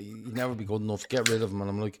enough. He'll never be good enough. Get rid of him." And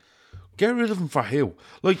I'm like, get rid of him for who?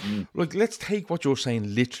 Like, let's take what you're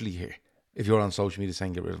saying literally here. If you're on social media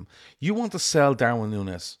saying get rid of him, you want to sell Darwin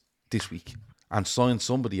Nunez this week and sign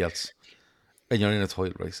somebody else, and you're in a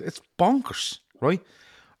title race. It's bonkers, right?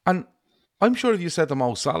 And I'm sure if you said to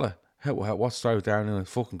Mo Salah, what's the story with Darwin Nunez?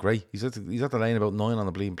 Fucking great. He's at the line about 9 on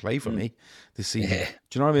the bleeding play for me this season. Yeah.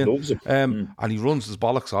 Do you know what I mean? Loves him. And he runs his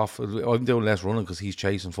bollocks off. I'm doing less running because he's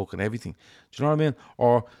chasing fucking everything. Do you know what I mean?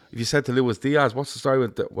 Or if you said to Luis Diaz, what's the story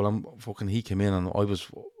with he came in and I was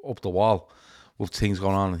up the wall with things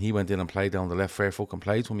going on, and he went in and played down the left, fair fucking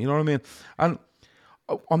play to him. You know what I mean? And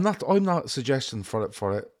I'm not suggesting for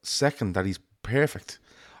a second that he's perfect.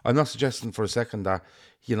 I'm not suggesting for a second that,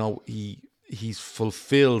 you know, he's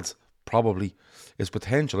fulfilled probably his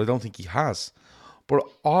potential. I don't think he has. But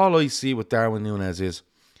all I see with Darwin Nunez is,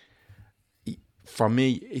 for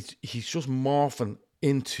me, he's just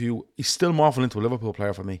he's still morphing into a Liverpool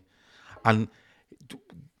player for me. And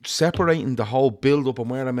separating the whole build-up and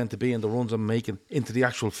where I'm meant to be and the runs I'm making into the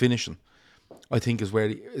actual finishing, I think is where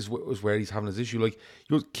he's having his issue. Like,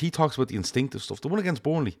 he talks about the instinctive stuff. The one against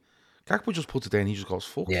Burnley, Gakpo just puts it there and he just goes,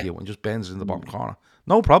 fuck you, and just bends it in the bottom corner.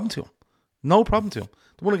 No problem to him.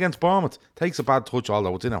 The one against Bournemouth takes a bad touch,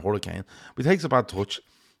 although it's in a hurricane, but he takes a bad touch.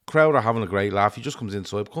 Crowd are having a great laugh. He just comes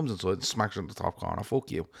inside and smacks it in the top corner. Fuck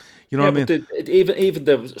you. You know what I mean? Even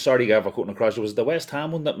the, sorry, Gav, for cutting across, it was the West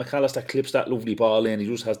Ham one that McAllister clips that lovely ball in. He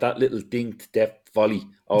just has that little dinked depth volley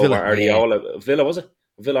over Areola. Villa, was it?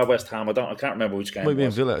 Villa, West Ham. I can't remember which game. Might be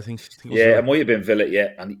in Villa, I think. It might have been Villa. Yeah,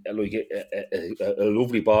 and like a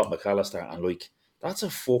lovely ball, McAllister, and like that's a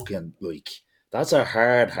fucking that's a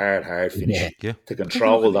hard finish to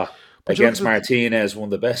control that. But against Martinez, one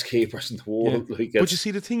of the best keepers in the world. Yeah. But you see,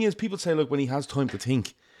 the thing is, people say, look, when he has time to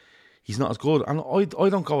think, he's not as good. And I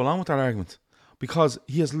don't go along with that argument, because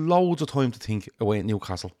he has loads of time to think away at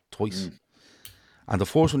Newcastle twice. And the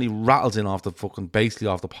first one he rattles in basically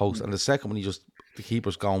off the post, and the second one the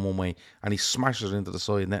keeper's going one way and he smashes it into the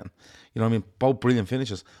side netting. You know what I mean? Both brilliant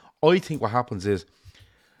finishes. I think what happens is,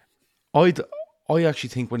 I actually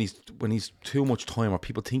think when he's too much time, or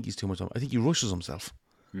people think he's too much time, I think he rushes himself.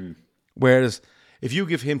 Whereas if you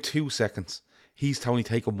give him 2 seconds, he's only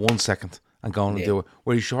taking 1 second and going and do it.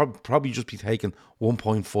 Where he should probably just be taking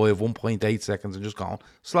 1.5, 1.8 seconds and just going,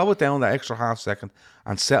 slow it down that extra half second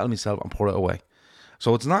and settle myself and put it away.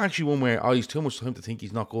 So it's not actually one where, he's too much time to think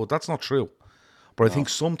he's not good. That's not true. But I think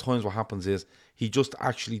sometimes what happens is he just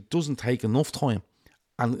actually doesn't take enough time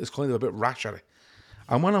and is kind of a bit rash at it.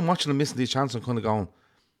 And when I'm watching him missing these chances, I'm kind of going,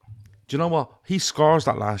 do you know what? He scores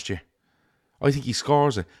that last year. I think he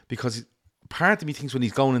scores it because part of me thinks when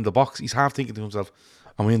he's going in the box, he's half thinking to himself,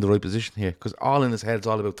 am I in the right position here? Because all in his head's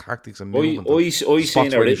all about tactics and movement. I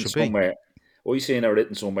seen it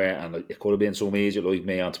written somewhere, and it could have been some idiot like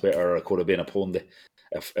me on Twitter, or it could have been a pundit,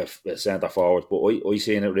 a centre forward. But I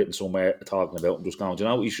seen it written somewhere talking about him, just going, do you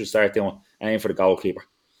know what you should start doing? Aim for the goalkeeper.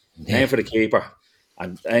 Aim for the keeper.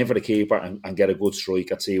 And aim for the keeper and get a good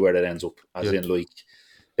strike and see where it ends up. As in, like,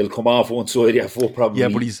 he'll come off one side, probably. Yeah,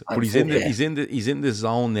 but he's in this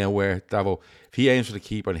zone now where, Davo, if he aims for the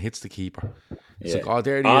keeper and hits the keeper, it's like, oh,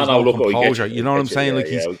 there he is, no composure. You know what I'm saying? Like,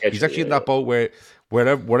 he's actually in that boat where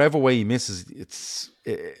whatever way he misses,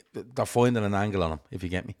 they're finding an angle on him, if you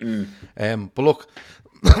get me. But look,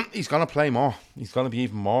 he's going to play more. He's going to be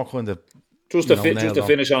even more kind of just to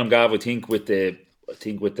finish on, Gav. I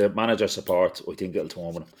think with the manager support, I think it'll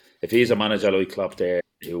turn with him. If he's a manager like Klopp there,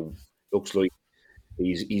 who looks like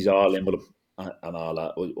he's all in with him, and all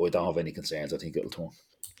that, I don't have any concerns. I think it'll turn.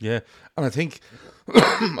 Yeah, and I think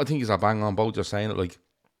he's a bang on both. Just saying it, like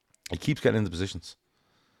he keeps getting into positions.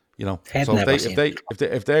 You know, Head so never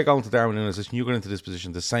if they're going to Darwin in a position, you get into this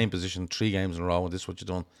position, the same position, 3 games in a row, and this is what you've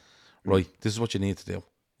done. Right, this is what you need to do.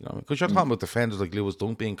 You know, because you're talking about defenders like Lewis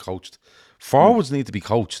Dunk being coached. Forwards need to be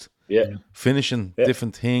coached. Yeah, Finishing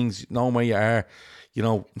different things, knowing where you are. You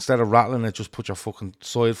know, instead of rattling it, just put your fucking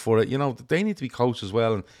side for it. You know, they need to be coached as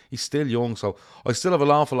well, and he's still young, so I still have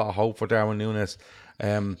an awful lot of hope for Darwin Nunez.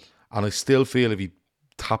 And I still feel if he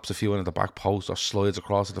taps a few in at the back post or slides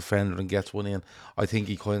across the defender and gets one in, I think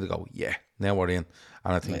he kind of go, yeah, now we're in.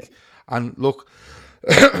 And I think, and look,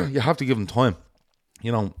 you have to give them time.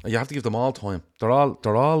 You know, you have to give them all time. They're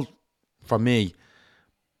all, for me,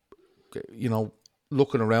 you know,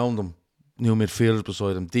 looking around them, new midfielders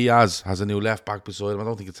beside him. Diaz has a new left back beside him. I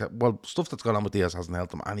don't think it's, well, stuff that's gone on with Diaz hasn't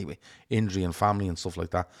helped him anyway, injury and family and stuff like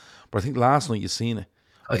that. But I think last night you seen it.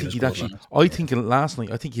 I think last night,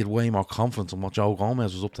 I think he had way more confidence in what Joe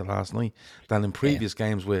Gomez was up to last night than in previous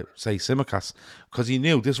games with, say, Simicast, because he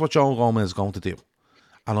knew this is what Joe Gomez is going to do,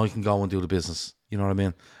 and I can go and do the business. You know what I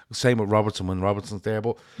mean? Same with Robertson when Robertson's there,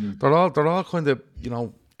 but they're all kind of, you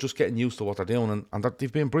know, just getting used to what they're doing, and that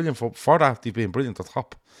they've been brilliant for that. They've been brilliant at the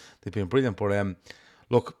top. They've been brilliant, but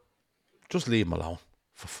look, just leave them alone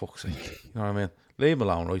for fuck's sake. You know what I mean? Leave him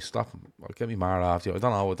alone, right? Stop him. I'll get me marred after you. I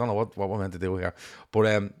don't know what we're meant to do here.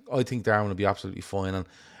 But I think Darwin will be absolutely fine. And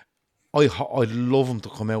I'd love him to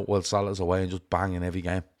come out while Salah's away and just bang in every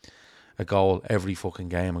game. A goal every fucking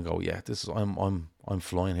game and go, yeah, this is I'm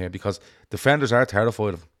flying here, because defenders are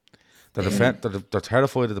terrified of him. They're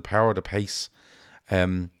terrified of the power, the pace.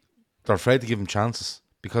 They're afraid to give him chances,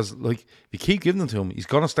 because like if you keep giving them to him, he's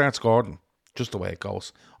gonna start scoring. Just the way it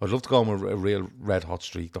goes. I'd love to go on with a real red hot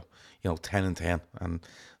streak though. You know, 10 and 10, and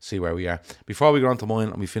see where we are. Before we go on to mine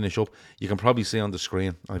and we finish up, you can probably see on the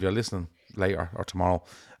screen, and if you're listening later or tomorrow,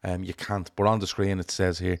 you can't, but on the screen it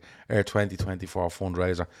says here, Air 2024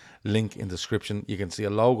 fundraiser, link in description. You can see a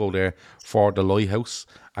logo there for the Lighthouse,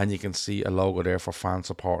 and you can see a logo there for fan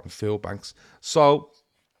support and food banks. So,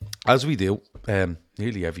 as we do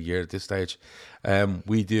nearly every year at this stage,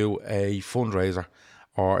 we do a fundraiser,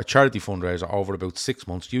 or a charity fundraiser, over about 6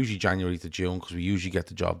 months, usually January to June, because we usually get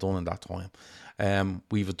the job done in that time.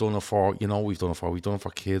 We've done it for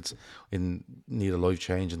kids in need of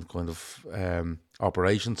life-changing kind of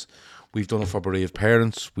operations. We've done it for bereaved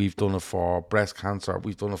parents. We've done it for breast cancer.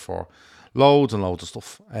 We've done it for loads and loads of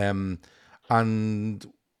stuff. And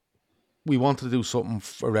we wanted to do something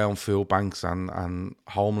around food banks and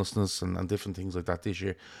homelessness and different things like that this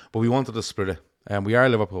year. But we wanted to split it. We are a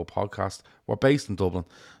Liverpool podcast. We're based in Dublin,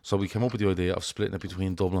 so we came up with the idea of splitting it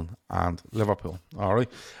between Dublin and Liverpool. All right.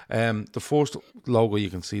 The first logo you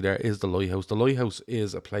can see there is the Lighthouse. The Lighthouse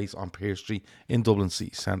is a place on Pearse Street in Dublin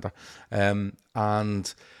city centre.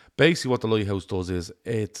 And basically what the Lighthouse does is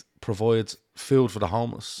it provides food for the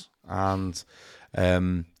homeless and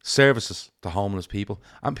services to homeless people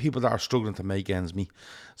and people that are struggling to make ends meet.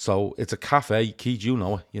 So it's a cafe. Keith, you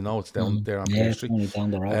know it. You know it's down there on Pearse Street. Only down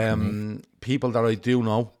the road. People that I do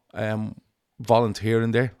know volunteer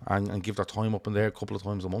in there and give their time up in there a couple of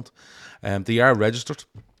times a month. They are registered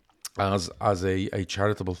as a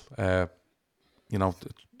charitable,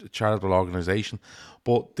 charitable organisation.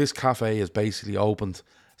 But this cafe is basically opened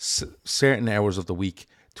certain hours of the week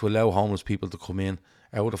to allow homeless people to come in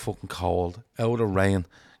out of the fucking cold, out of the rain,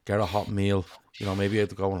 get a hot meal, you know, maybe have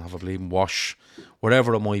to go and have a bleeding wash,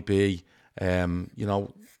 whatever it might be,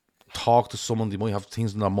 talk to someone. They might have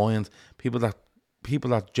things in their mind. People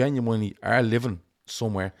that genuinely are living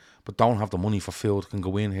somewhere but don't have the money for food can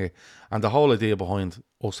go in here. And the whole idea behind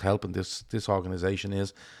us helping this organisation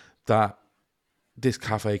is that this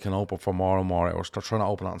cafe can open for more and more hours. They're trying to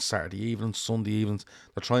open on Saturday evenings, Sunday evenings.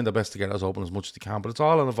 They're trying their best to get us open as much as they can, but it's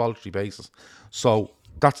all on a voluntary basis. So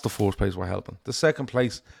that's the first place we're helping. The second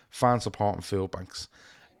place, fan support and food banks.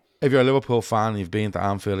 If you're a Liverpool fan and you've been to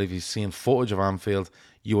Anfield, if you've seen footage of Anfield,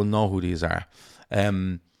 you will know who these are.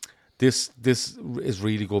 This is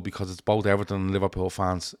really good because it's both Everton and Liverpool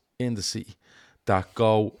fans in the city that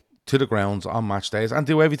go to the grounds on match days and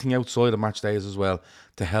do everything outside of match days as well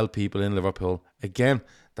to help people in Liverpool, again,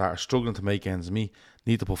 that are struggling to make ends meet,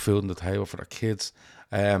 need to put food on the table for their kids.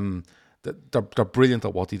 They're brilliant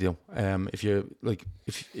at what they do. If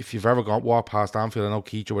you've ever walked past Anfield, I know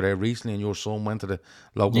Keith, you were there recently, and your son went to the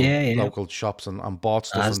local shops and bought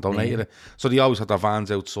stuff and donated it. So they always have their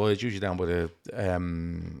vans outside. It's usually down by the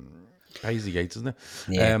Paisley Gates, isn't it?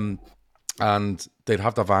 Yeah. And they'd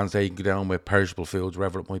have their vans there. You can go down with perishable foods,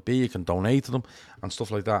 wherever it might be. You can donate to them and stuff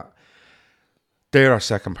like that. They're our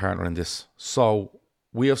second partner in this. So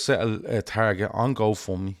we have set a target on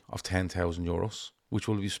GoFundMe of €10,000, which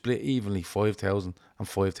will be split evenly 5,000 and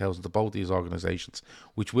 5,000 to both these organisations,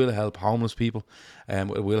 which will help homeless people,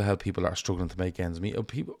 and it will help people that are struggling to make ends meet,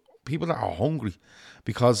 people that are hungry,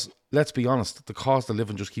 because let's be honest, the cost of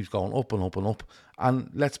living just keeps going up and up and up. And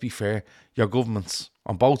let's be fair, your governments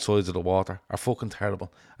on both sides of the water are fucking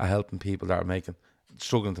terrible at helping people that are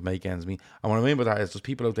struggling to make ends meet. And what I mean by that is there's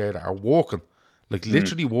people out there that are walking, like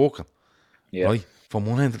literally walking, right, from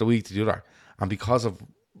one end of the week to the other. And because of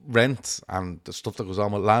rent and the stuff that goes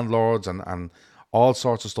on with landlords and all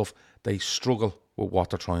sorts of stuff, they struggle with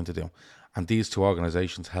what they're trying to do. And these two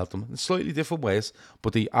organisations help them in slightly different ways,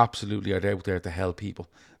 but they absolutely are out there to help people.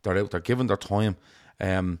 They're out there giving their time,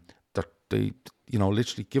 they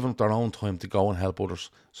literally giving up their own time to go and help others.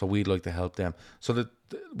 So we'd like to help them. So that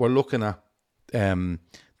we're looking at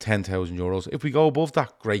 €10,000. If we go above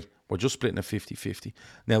that, great. We're just splitting it 50-50.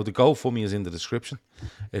 Now, the GoFundMe is in the description.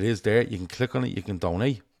 It is there. You can click on it. You can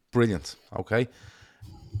donate. Brilliant. Okay.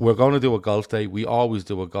 We're going to do a golf day. We always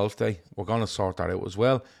do a golf day. We're going to sort that out as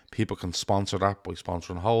well. People can sponsor that by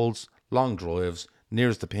sponsoring holes, long drives,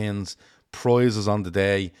 nearest the pins, prizes on the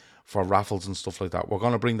day for raffles and stuff like that. We're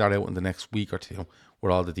going to bring that out in the next week or two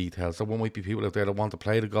with all the details. There might be people out there that want to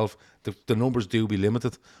play the golf. The numbers do be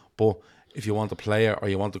limited, but if you want to play it or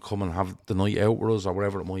you want to come and have the night out with us or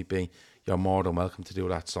whatever it might be, you're more than welcome to do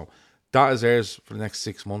that. So that is ours for the next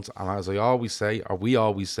 6 months. And as I always say, or we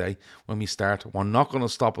always say when we start, we're not going to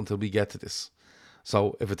stop until we get to this.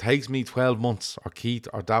 So if it takes me 12 months, or Keith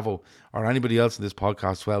or Davo or anybody else in this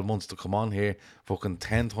podcast 12 months to come on here fucking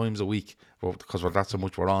 10 times a week, because that's how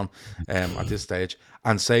much we're on at this stage,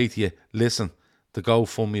 and say to you, listen, the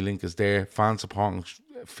GoFundMe link is there, fan supporting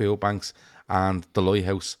field banks and the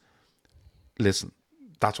Lighthouse. Listen,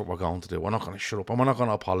 that's what we're going to do. We're not going to shut up and we're not going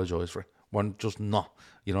to apologise for it. We're just not.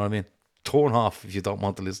 You know what I mean? Turn off if you don't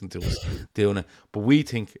want to listen to us doing it. But we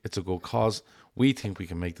think it's a good cause. We think we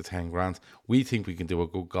can make the 10 grand. We think we can do a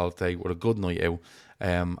good golf day with a good night out.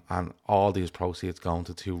 And all these proceeds going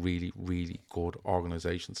to two really, really good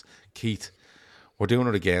organisations. Keith, we're doing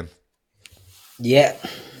it again. Yeah,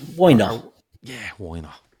 why not? Yeah, why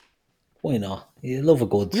not? Why not? You love a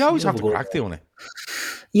good. We always have to crack doing it.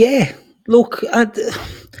 Yeah, look,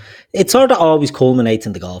 it sort of always culminates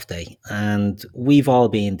in the golf day, and we've all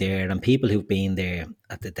been there, and people who've been there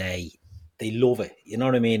at the day, they love it. You know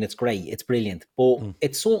what I mean? It's great, it's brilliant, but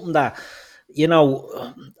it's something that,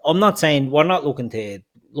 I'm not saying we're not looking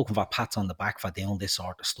for pats on the back for doing this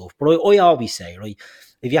sort of stuff, but I always say, right,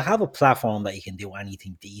 if you have a platform that you can do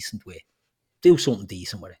anything decent with, do something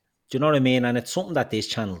decent with it. Do you know what I mean? And it's something that this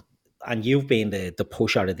channel, and you've been the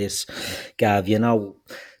pusher of this, Gav,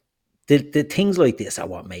 the things like this are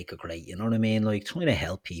what make it great, you know what I mean? Like trying to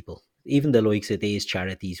help people. Even the likes of these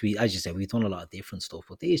charities, as you said, we've done a lot of different stuff,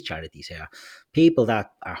 but these charities here, people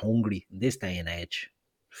that are hungry in this day and age,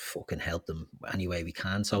 fucking help them any way we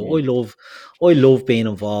can. So I love being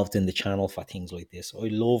involved in the channel for things like this. I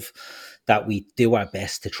love that we do our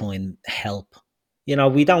best to try and help.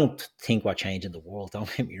 We don't think we're changing the world,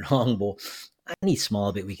 don't get me wrong, but any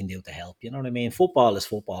small bit we can do to help, you know what I mean? Football is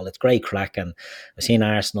football. It's great crack, and I've seen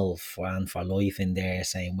Arsenal fan for life in there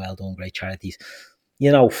saying, well done, great charities.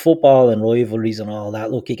 Football and rivalries and all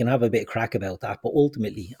that, look, you can have a bit of crack about that, but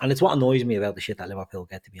ultimately, and it's what annoys me about the shit that Liverpool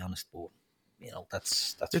get, to be honest, but,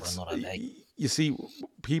 that's for another day. You see,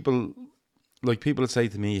 people say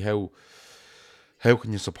to me, how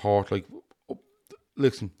can you support, like,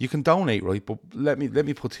 listen, you can donate, right? But let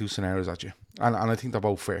me put two scenarios at you, and I think they're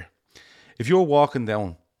both fair. If you're walking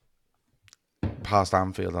down past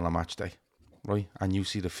Anfield on a match day, right, and you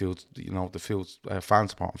see the fields, fan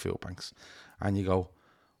supporting field banks, and you go,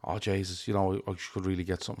 oh Jesus, I should really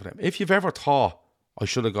get something for them. If you've ever thought I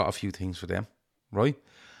should have got a few things for them, right?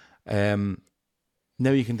 Now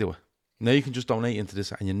you can do it. Now you can just donate into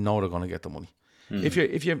this, and they're going to get the money.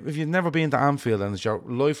 If you've never been to Anfield and it's your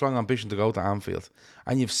lifelong ambition to go to Anfield,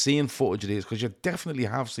 and you've seen footage of these, because you definitely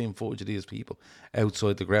have seen footage of these people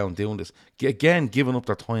outside the ground doing this, again, giving up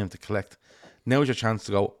their time to collect. Now's your chance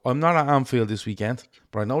to go, I'm not at Anfield this weekend,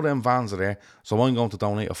 but I know them vans are there, so I'm going to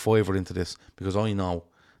donate a £5 into this, because I know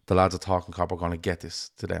the lads at Talking Cop are going to get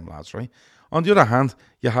this to them lads, right? On the other hand,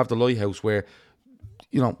 you have the Lighthouse, where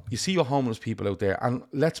you see your homeless people out there, and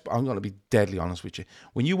I'm going to be deadly honest with you.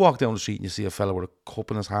 When you walk down the street and you see a fella with a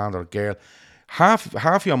cup in his hand, or a girl,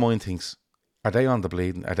 half your mind thinks, are they on the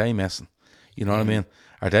bleeding? Are they messing? You know what I mean?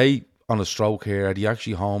 Are they on a stroke here? Are they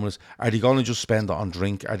actually homeless? Are they going to just spend it on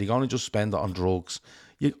drink? Are they going to just spend it on drugs?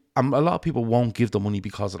 A lot of people won't give the money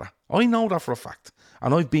because of that. I know that for a fact,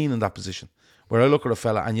 and I've been in that position where I look at a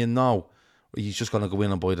fella and he's just going to go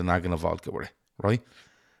in and buy the nagging of vodka with it, right?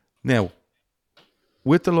 Now,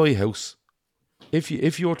 with the Lighthouse,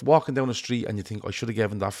 if you're walking down the street and you think, I should have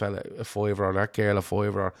given that fella a fiver or that girl a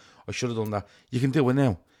fiver, or I should have done that, you can do it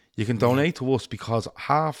now. You can donate to us, because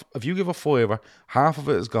if you give a fiver, half of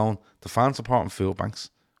it is going to fan support and food banks,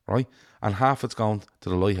 right? And half it's going to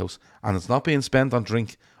the Lighthouse. And it's not being spent on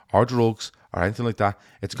drink or drugs or anything like that.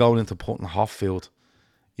 It's going into putting hot food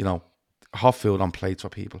on plates for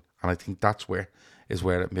people. And I think that's where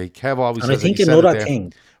it made. Kev always And I says think it, he said another it there,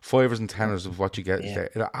 thing, fivers and tenors of what you get is there.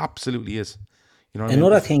 It absolutely is. You know what I mean?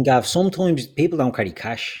 another thing, Gav, sometimes people don't carry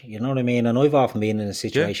cash, you know what I mean? And I've often been in a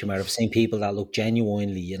situation where I've seen people that look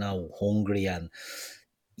genuinely, hungry, and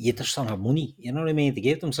you just don't have money, you know what I mean, to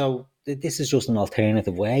give them. So this is just an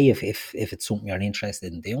alternative way if it's something you're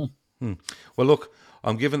interested in doing. Well, look,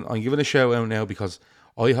 I'm giving a shout out now, because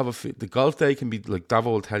I have the golf day can be, like Davo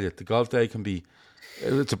will tell you, the golf day can be,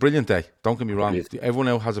 it's a brilliant day. Don't get me wrong. Brilliant. Everyone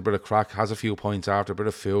now has a bit of crack, has a few points after, a bit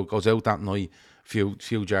of food, goes out that night, few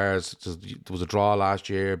jars. There was a draw last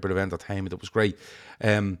year, a bit of entertainment. It was great.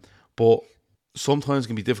 But sometimes it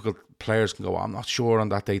can be difficult. Players can go, I'm not sure on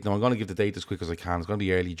that date. Now, I'm going to give the date as quick as I can. It's going to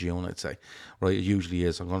be early June, I'd say. Right, it usually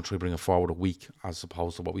is. I'm going to try to bring it forward a week as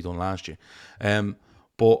opposed to what we done last year.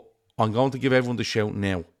 But I'm going to give everyone the shout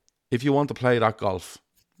now. If you want to play that golf,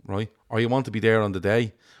 right, or you want to be there on the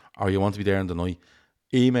day, or you want to be there on the night,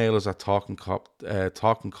 email us at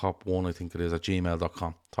talkingcop1, I think it is, at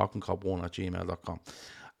gmail.com. Talkingcop1 at gmail.com.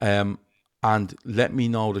 And let me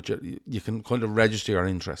know that you can kind of register your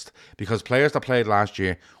interest, because players that played last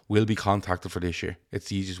year will be contacted for this year. It's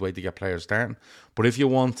the easiest way to get players starting. But if you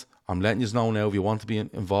want, I'm letting you know now, if you want to be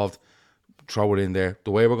involved, throw it in there.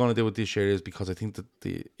 The way we're going to do it this year is, because I think that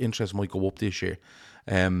the interest might go up this year.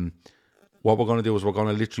 What we're going to do is we're going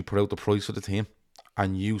to literally put out the price for the team,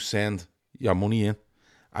 and you send your money in,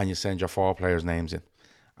 and you send your 4 players' names in.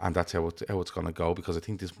 And that's how it's going to go, because I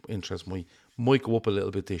think this interest might go up a little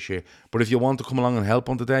bit this year. But if you want to come along and help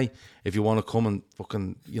on the day, if you want to come and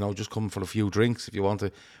fucking, just come for a few drinks, if you want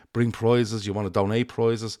to bring prizes, you want to donate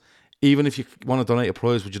prizes, even if you want to donate a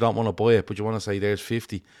prize but you don't want to buy it, but you want to say, there's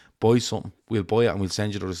 50, buy something, we'll buy it and we'll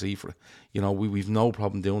send you the receipt for it. We've no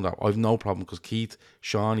problem doing that. I've no problem, because Keith,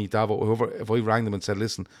 Shawnee, Davo, whoever, if I rang them and said,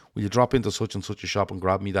 listen, will you drop into such and such a shop and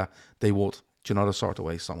grab me that, they would. Do you know the sort of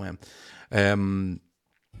way?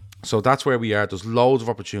 So that's where we are. There's loads of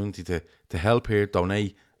opportunity to help here,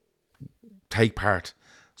 donate, take part.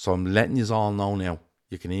 So I'm letting you all know now.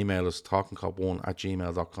 You can email us, talkingcop1 at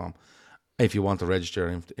gmail.com, if you want to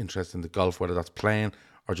register interest in the golf, whether that's playing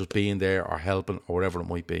or just being there or helping or whatever it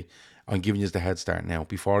might be. I'm giving you the head start now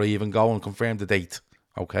before I even go and confirm the date.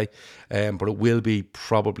 Okay? But it will be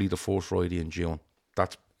probably the 4th Friday in June.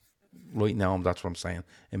 That's right now, that's what I'm saying.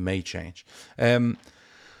 It may change. But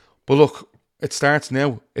look, it starts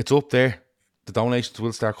now. It's up there. The donations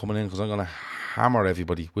will start coming in, because I'm going to hammer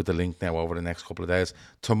everybody with the link now over the next couple of days.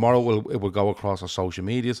 Tomorrow it will go across our social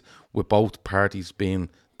medias, with both parties being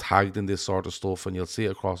tagged in this sort of stuff, and you'll see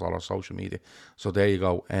it across all our social media. So there you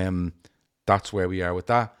go. That's where we are with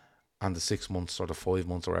that. And the 6 months or the 5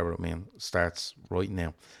 months or whatever it means starts right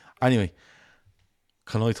now. Anyway,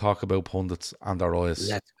 can I talk about pundits and their eyes?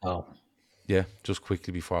 Let's go. Yeah, just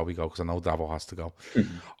quickly before we go, because I know Davo has to go.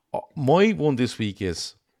 My one this week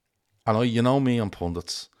is, and you know me on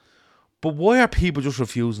pundits, but why are people just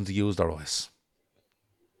refusing to use their eyes?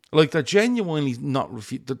 Like, they're genuinely not,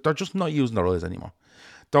 they're just not using their eyes anymore.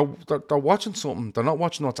 They're watching something, they're not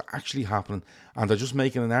watching what's actually happening, and they're just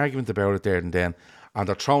making an argument about it there and then, and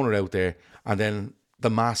they're throwing it out there, and then the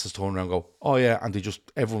masses turn around and go, oh yeah, and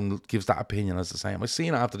everyone gives that opinion as the same. I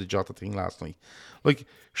seen it after the Jota thing last night. Like,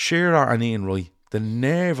 Shearer and Ian Wright, the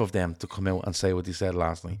nerve of them to come out and say what they said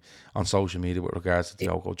last night on social media with regards to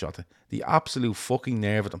Diogo Jota. The absolute fucking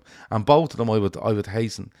nerve of them. And both of them, I would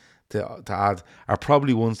hasten to add, are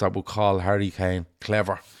probably ones that would call Harry Kane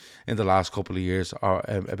clever in the last couple of years, or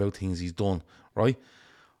about things he's done, right?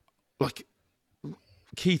 Like,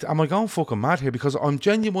 Keith, am I going fucking mad here? Because I'm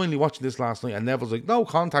genuinely watching this last night, and Neville's like, no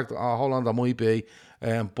contact, hold on, there might be,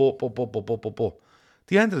 but. At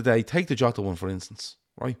the end of the day, take the Jota one, for instance,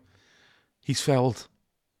 right? He's fouled.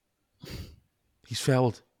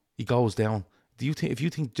 He goes down. If you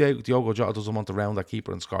think Diogo Jota doesn't want to round that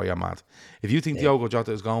keeper and score, you're mad. If you think Diogo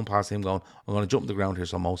Jota is going past him going, I'm going to jump the ground here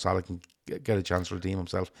so Mo Salah can get a chance to redeem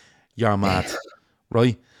himself, you're mad,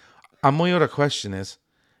 right? And my other question is,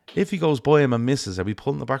 if he goes by him and misses, are we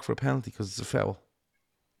pulling it back for a penalty because it's a foul?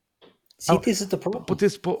 See, this is the problem.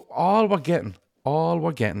 But all we're getting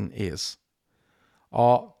is,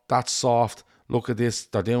 oh, that's soft. Look at this.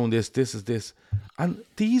 They're doing this. This is this. And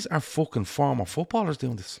these are fucking former footballers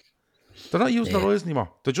doing this. They're not using their eyes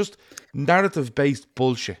anymore. They're just narrative-based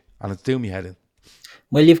bullshit, and it's doing me head in.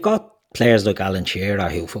 Well, you've got players like Alan Shearer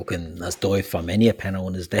who fucking has dived for many a penalty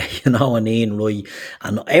in his day, and Ian Wright,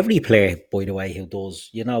 and every player, by the way, who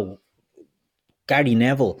does, Gary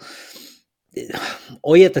Neville.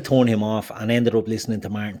 I had to turn him off and ended up listening to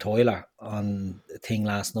Martin Tyler on the thing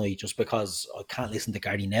last night just because I can't listen to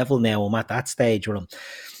Gary Neville now. I'm at that stage where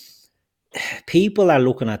people are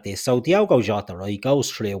looking at this. So Diogo Jota, right,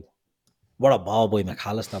 goes through. What a ball by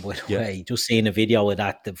McAllister, by the way. Just seeing a video of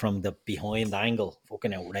that from the behind angle.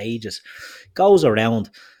 Fucking outrageous. Goes around.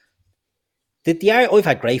 I've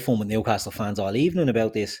had great fun with Newcastle fans all evening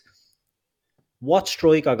about this. What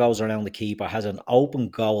striker goes around the keeper, has an open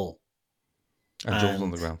goal, and jumps on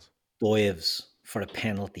the ground, dives for a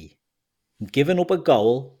penalty, giving up a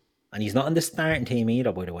goal, and he's not in the starting team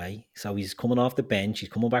either, by the way. So he's coming off the bench, he's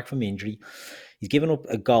coming back from injury. He's giving up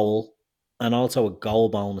a goal and also a goal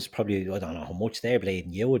bonus, probably, I don't know how much they're playing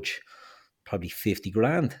huge, probably 50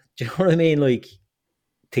 grand. Do you know what I mean? Like,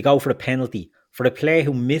 to go for a penalty for a player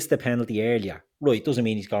who missed a penalty earlier, right? Doesn't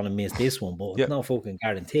mean he's going to miss this one, but it's no fucking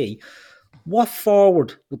guarantee. What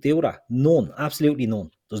forward would do that? None. Absolutely none.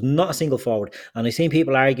 There's not a single forward. And I've seen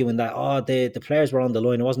people arguing that, the players were on the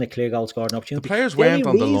line. It wasn't a clear goal scoring opportunity. The players weren't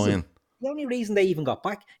on the line. The only reason they even got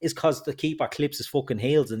back is because the keeper clips his fucking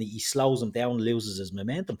heels and he slows him down and loses his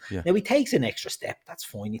momentum. Yeah. Now, he takes an extra step. That's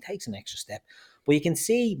fine. He takes an extra step. But you can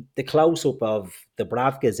see the close-up of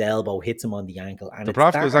Dubravka's elbow hits him on the ankle. And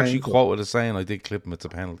Dubravka is actually quoted as saying, I did clip him, it's a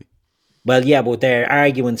penalty. Well, yeah, but they're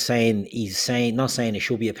arguing not saying it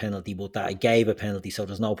should be a penalty, but that I gave a penalty, so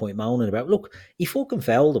there's no point moaning about. Look, he fucking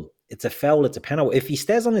fouled him. It's a foul, it's a penalty. If he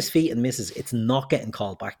stays on his feet and misses, it's not getting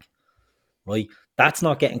called back, right? That's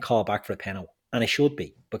not getting called back for a penalty, and it should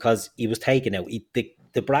be, because he was taken out. The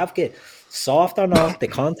Dubravka, soft or not, the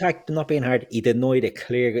contact not being hard, he denied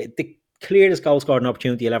the clearest goal scoring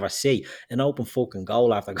opportunity you'll ever see, an open fucking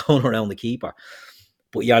goal after going around the keeper.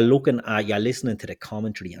 But you're listening to the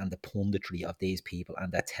commentary and the punditry of these people,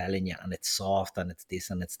 and they're telling you, and it's soft, and it's this,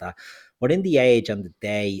 and it's that. We're in the age and the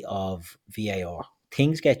day of VAR.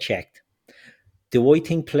 Things get checked. Do I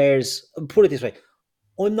think players, put it this way,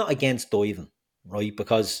 I'm not against diving, right?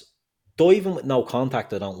 Because diving with no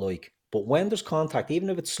contact I don't like. But when there's contact, even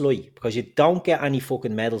if it's slight, because you don't get any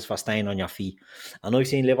fucking medals for staying on your feet. And I've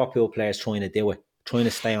seen Liverpool players trying to do it, trying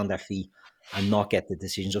to stay on their feet and not get the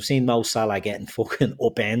decisions. I've seen Mo Salah getting fucking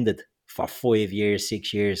upended for 5 years,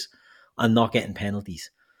 6 years, and not getting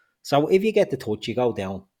penalties. So if you get the touch, you go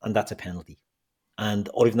down, and that's a penalty. And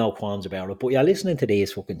I've no qualms about it. But you're listening to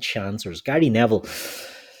these fucking chancers. Gary Neville.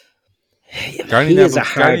 Gary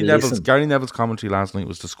Neville's commentary last night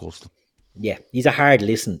was disgusting. Yeah, he's a hard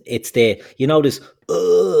listen. It's this, and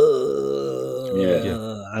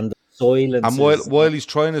the silence. And while he's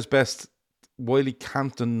trying his best, while he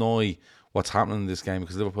can't deny what's happening in this game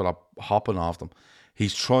because Liverpool are hopping off them,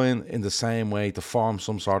 he's trying in the same way to form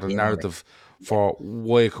some sort of narrative for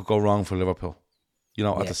why it could go wrong for Liverpool.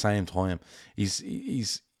 At the same time,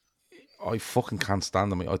 he's I fucking can't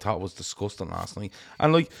stand him. I thought it was disgusting last night.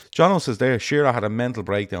 And like Jono says there, Shearer had a mental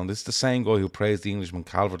breakdown. This is the same guy who praised the Englishman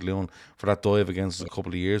Calvert-Lewin for that dive against us a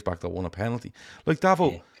couple of years back that won a penalty. Like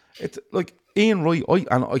Davo, it's like Ian Wright.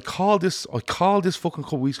 I called this fucking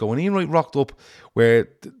couple of weeks ago when Ian Wright rocked up where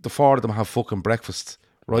the four of them have fucking breakfast.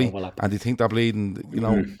 Right, and they think they're bleeding.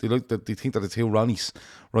 They think that the two Ronnies,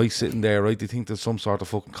 right, sitting there. Right, they think there's some sort of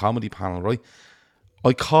fucking comedy panel. Right,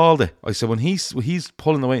 I called it. I said when he's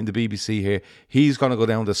pulling away in the BBC here, he's going to go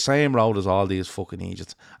down the same road as all these fucking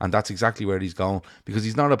idiots, and that's exactly where he's going because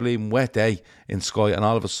he's not a bleeding wet day in Sky, and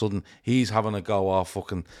all of a sudden he's having a go off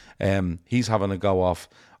fucking. He's having a go off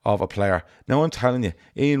of a player. Now I'm telling you,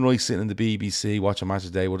 Ian Wright sitting in the BBC watching Match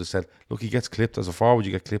of the Day would have said, "Look, he gets clipped as a forward.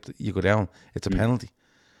 You get clipped, you go down. It's a penalty."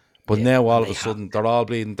 But now all of a sudden they're all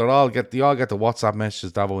bleeding. They all get the WhatsApp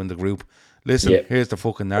messages, Davo, in the group. Listen, here's the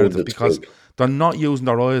fucking narrative because they're not using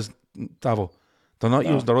their eyes, Davo. They're not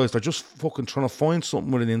using their eyes. They're just fucking trying to find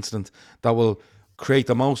something with an incident that will create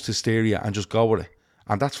the most hysteria and just go with it.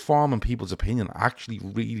 And that's forming people's opinion. Actually,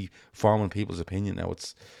 really forming people's opinion now.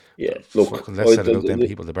 It's look, less said about them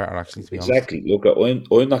people, the better. Actually, to be honest. Look,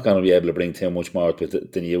 I'm not going to be able to bring too much more to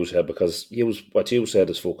it than you said because what you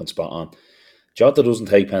said is fucking spot on. Jota doesn't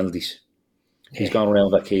take penalties. He's gone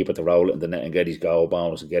around that keeper to roll it in the net and get his goal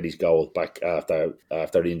bonus and get his goal back after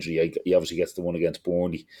injury. He obviously gets the one against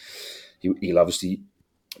Burnley. He'll obviously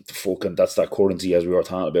that's that currency as we were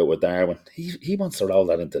talking about with Darwin. He wants to roll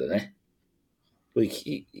that into the net. Like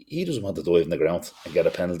he doesn't want to dive in the ground and get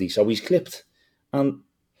a penalty, so he's clipped. And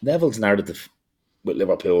Neville's narrative with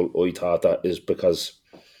Liverpool, I thought that is because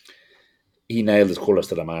he nailed his colours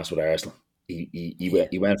to the mast with Arsenal.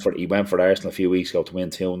 He went for Arsenal a few weeks ago to win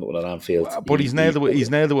 2-0 at Anfield. But he's nailed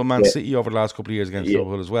it with Man City over the last couple of years against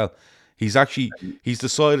Liverpool as well. He's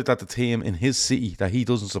decided that the team in his city that he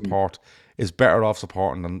doesn't support is better off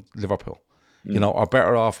supporting than Liverpool. You know, or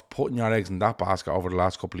better off putting your eggs in that basket over the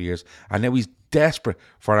last couple of years. And now he's desperate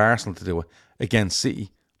for Arsenal to do it against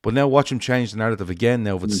City. But now watch him change the narrative again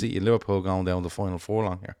now with City and Liverpool going down the final four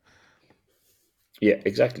long here. Yeah,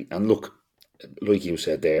 exactly. And look, like you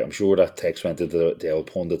said there, I'm sure that text went to the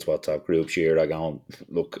old pundits WhatsApp group share. I going,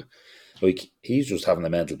 look, like he's just having a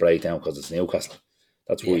mental breakdown because it's Newcastle.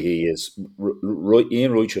 That's why he is.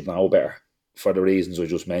 Ian Wright should know better for the reasons I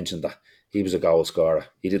just mentioned. That he was a goal scorer.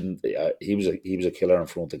 He didn't. He was a killer in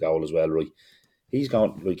front of goal as well. Right. He's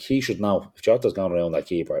gone. Like he should know. If Jota's gone around that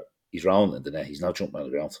keeper, he's round in the net. He's not jumping on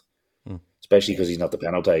the ground, especially because he's not the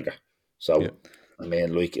penalty taker. So I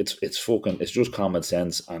mean, like it's just common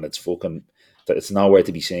sense, and it's nowhere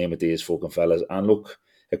to be seen with these fucking fellas. And look,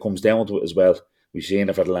 it comes down to it as well. We've seen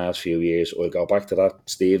it for the last few years. I'll go back to that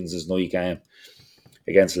Stevens' night game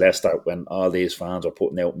against Leicester when all these fans are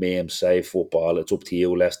putting out memes, save football. It's up to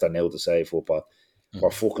you, Leicester, now to save football.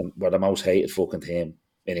 We're the most hated fucking team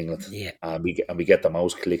in England, and we get the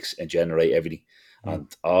most clicks and generate everything.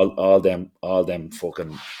 And all them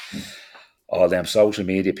social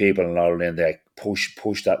media people and all in there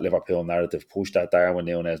push that Liverpool narrative, push that Darwin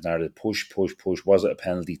Nunez narrative, push. Was it a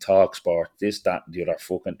penalty? Talk sport, this, that, and the other,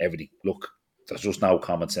 fucking everything. Look, there's just no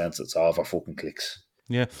common sense. It's all for fucking clicks.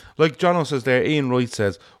 Yeah, like Jono says there, Ian Wright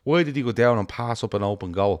says, why did he go down and pass up an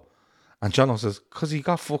open goal? And Jono says, because he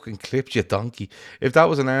got fucking clipped, you donkey. If that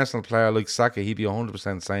was an Arsenal player like Saka, he'd be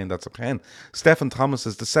 100% saying that's a pen. Stephen Thomas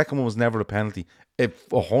says, the second one was never a penalty. It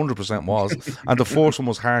 100% was. And the first one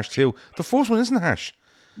was harsh too. The first one isn't harsh.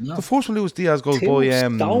 No. The first one, Luis Diaz goes by...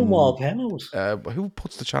 Stonewall penalties. Who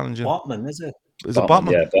puts the challenge in? Botman, is it? Is it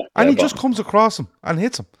Botman? Yeah, and he just comes across him and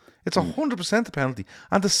hits him. It's 100% a penalty.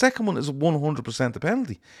 And the second one is 100% a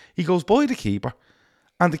penalty. He goes by the keeper,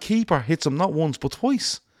 and the keeper hits him not once but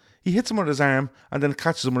twice. He hits him with his arm and then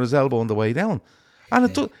catches him with his elbow on the way down.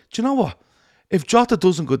 And do you know what? If Jota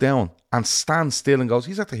doesn't go down and stand still and goes,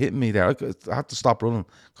 he's after hitting me there, I had to stop running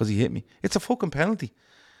because he hit me. It's a fucking penalty.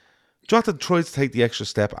 Jota tries to take the extra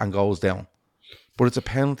step and goes down. But it's a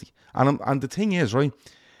penalty. And the thing is, right,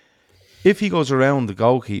 if he goes around the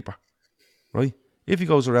goalkeeper, right, if he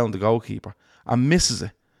goes around the goalkeeper and misses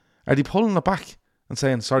it, are they pulling it back and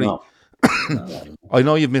saying, sorry, No. I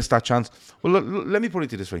know you've missed that chance. Well, let me put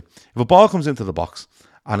it to you this way. If a ball comes into the box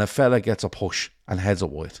and a fella gets a push and heads it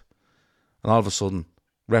wide, and all of a sudden,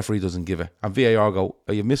 referee doesn't give it, and VAR go,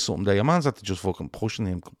 oh, you missed something there. Your man's had to just fucking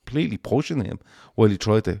completely pushing him while he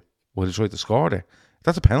tried to score there.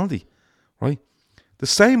 That's a penalty, right? The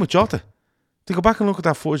same with Jota. They go back and look at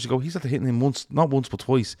that footage, they go, he's had to hit him once, not once but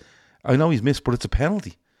twice. I know he's missed, but it's a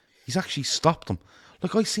penalty. He's actually stopped him.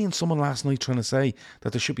 Like, I seen someone last night trying to say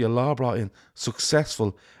that there should be a law brought in,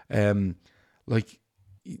 successful,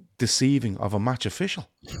 deceiving of a match official.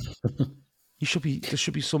 There should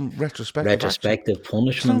be some retrospective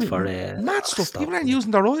punishment for mad stuff. People aren't using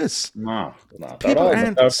their eyes. No. People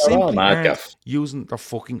aren't using their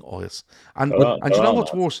fucking eyes. And do you know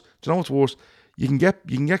what's worse? You can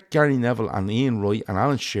get Gary Neville and Ian Wright and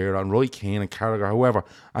Alan Shearer and Roy Keane and Carragher, whoever,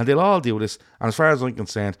 and they'll all do this. And as far as I'm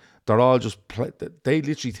concerned, they're all just they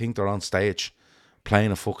literally think they're on stage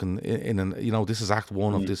playing a fucking this is act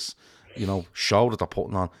one of this show that they're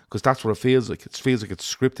putting on, because that's what it feels like. It feels like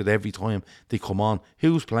it's scripted every time they come on.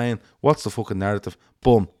 Who's playing? What's the fucking narrative?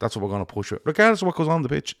 Boom, that's what we're going to push it. Regardless of what goes on the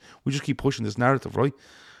pitch, we just keep pushing this narrative, right?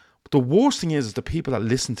 But the worst thing is the people that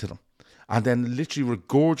listen to them and then literally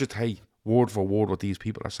regurgitate word for word what these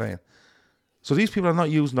people are saying. So these people are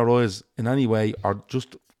not using their eyes in any way, or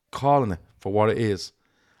just calling it for what it is,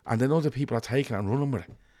 and then other people are taking it and running with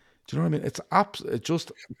it. Do you know what I mean? It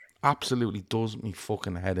just absolutely does me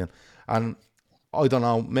fucking head in. And I don't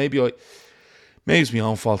know, maybe it's my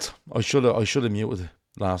own fault. I should have muted it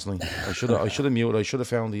last night. I should have muted. I should have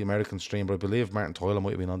found the American stream, but I believe Martin Tyler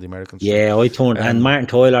might have been on the American stream. Yeah, I turned and Martin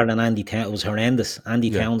Tyler and Andy Townsend, it was horrendous.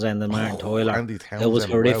 Andy Townsend and Martin Tyler. Andy Townsend, it was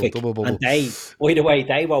horrific. Wow, and they, by the way,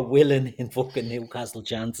 they were willing in fucking Newcastle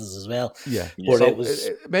chances as well. Yeah, but so it was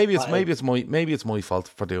maybe it's my fault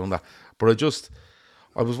for doing that. But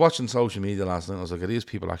I was watching social media last night and I was like, are these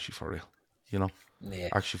people actually for real? You know? Yeah.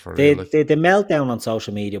 Actually for real. The meltdown on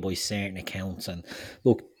social media by certain accounts, and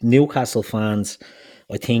look, Newcastle fans,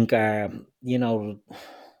 I think are,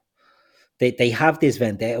 they have this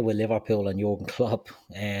vendetta with Liverpool and Jurgen Klopp.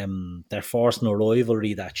 They're forcing a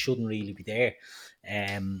rivalry that shouldn't really be there.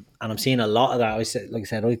 And I'm seeing a lot of that. Like I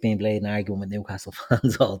said, I've been playing arguing with Newcastle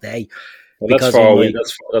fans all day. Well, because that's I'm 4 wins.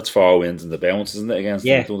 like, that's 4 wins in the bounce, isn't it? Against them,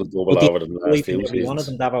 yeah. they've done the double But they over the away last from 2 every one of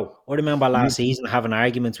seasons. them, Davo. I remember last season having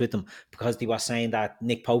arguments with them because they were saying that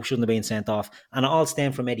Nick Pope shouldn't have been sent off. And it all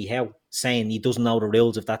stemmed from Eddie Howe saying he doesn't know the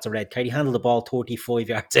rules if that's a red card. He handled the ball 35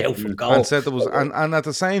 yards out from And goal. said there was, and at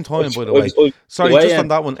the same I time, by the I way, the sorry, way just on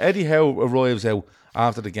that one, Eddie Howe arrives out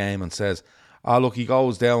after the game and says, "Ah, look, he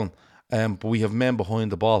goes down, but we have men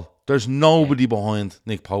behind the ball. There's nobody behind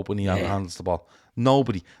Nick Pope when he handles the ball.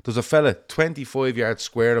 Nobody. There's a fella 25 yards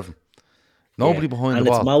square of him. Nobody behind and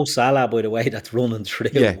the it's ball. Mo Salah, by the way, that's running through.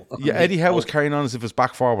 Yeah, on Eddie Nick Howe was Pope. carrying on as if his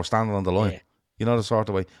back four were standing on the line. Yeah. You know, the sort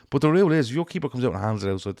of way. But the rule is, if your keeper comes out and hands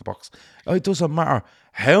it outside the box, it doesn't matter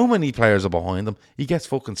how many players are behind him, he gets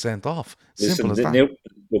fucking sent off. Simple as that.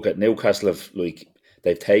 Look at Newcastle have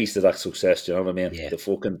they've tasted that success. Do you know what I mean? Yeah.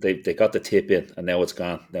 They got the tip in, and now it's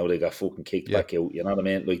gone. Now they got fucking kicked back out. You know what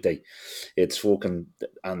I mean? It's fucking,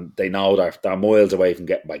 and they know they're miles away from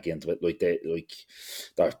getting back into it.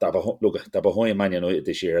 They're behind Man United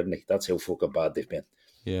this year, aren't they? That's how fucking bad they've been.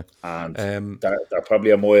 Yeah, and they're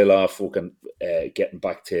probably a mile off fucking getting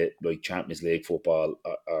back to Champions League football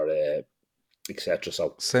or etc.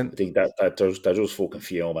 So I think that they're just fucking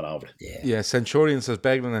fuming over it. Yeah. Centurion says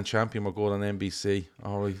Beglan and Champion were good on NBC.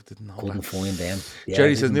 Oh, I didn't know. Couldn't find them. Yeah,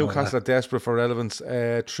 Jerry says Newcastle are desperate for relevance.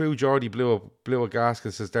 True Geordie blew a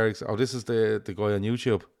gasket. Says Derek. Oh, this is the guy on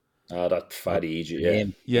YouTube. Oh, that fatty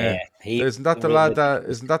Egypt. Yeah. Isn't that the lad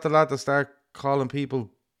that start calling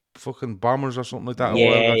people fucking bombers or something like that?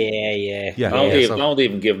 Yeah. Don't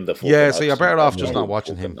even give him the fucking so you're better off just not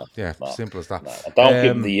watching him. Simple as that. Don't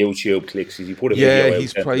give him the YouTube clicks. He put a video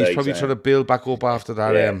he's probably trying to build back up after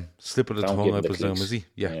that slip of the tongue, I presume, is he?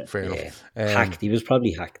 Yeah, fair enough. Hacked. He was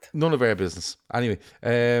probably hacked. None of our business. Anyway,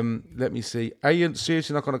 let me see. Are you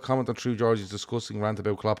seriously not going to comment on True George's disgusting rant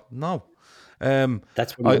about Klopp? No.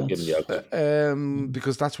 That's what he wants.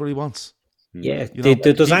 Because that's what he wants. Yeah.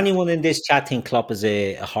 Does anyone in this chat think Klopp is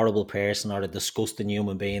a horrible person or a disgusting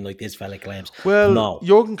human being like this fella claims? Well, no.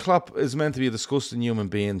 Jurgen Klopp is meant to be a disgusting human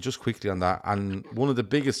being, just quickly on that. And one of the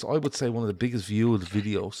biggest viewed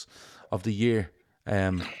videos of the year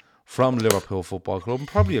from Liverpool Football Club, and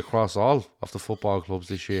probably across all of the football clubs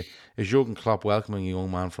this year, is Jurgen Klopp welcoming a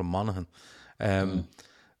young man from Monaghan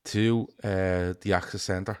to the Access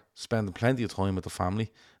Centre, spending plenty of time with the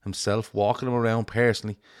family, himself, walking him around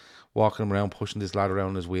personally, pushing this lad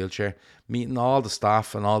around in his wheelchair, meeting all the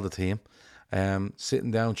staff and all the team,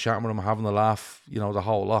 sitting down, chatting with him, having a laugh, the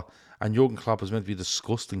whole lot. And Jurgen Klopp is meant to be a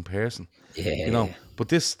disgusting person, But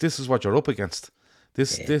this is what you're up against.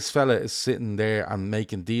 This fella is sitting there and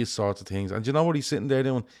making these sorts of things. And do you know what he's sitting there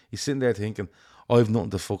doing? He's sitting there thinking, I've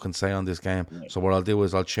nothing to fucking say on this game. So what I'll do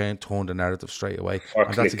is I'll turn the narrative straight away.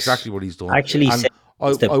 And that's exactly what he's done. Actually,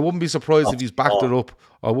 I wouldn't be surprised if he's backed it up.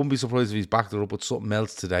 I wouldn't be surprised if he's backed it up with something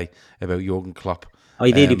else today about Jurgen Klopp. Oh,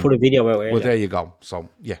 he did. He put a video out earlier. Well, there you go. So,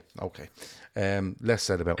 yeah, okay. Less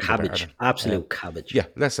said about him. Cabbage. Absolute cabbage. Yeah,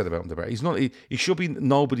 less said about him. The better. He's not. He should be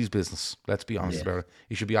nobody's business. Let's be honest about it.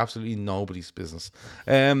 He should be absolutely nobody's business.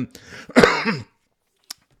 We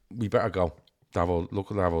better go. Davo,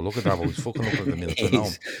 look at Davo. He's fucking up in the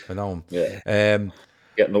minutes. I know him. Yeah.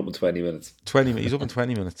 Getting up in 20 minutes. He's up in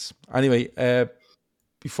 20 minutes. Anyway,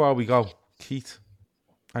 before we go, Keith,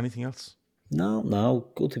 anything else? No.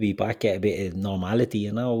 Good to be back, get a bit of normality,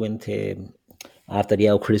 into after the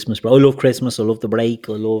old Christmas. But I love Christmas. I love the break.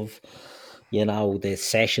 I love, the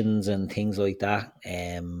sessions and things like that.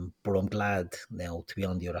 But I'm glad now to be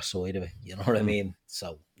on the other side of it. You know what I mean?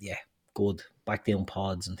 So, yeah, good. Back down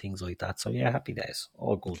pods and things like that. So, yeah, happy days.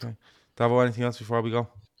 All good. Okay. Davo, anything else before we go?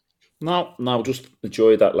 No, just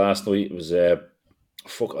enjoyed that last night. It was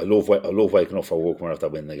I love waking up for work when I have to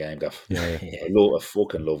win the game, Gaff. Yeah. I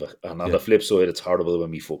fucking love it. And on the flip side, it's horrible when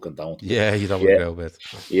we fucking don't. Yeah, you don't go a bit.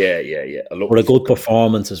 Yeah. But a good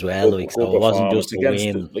performance as well. It wasn't just a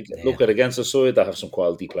win. Look at against a side that have some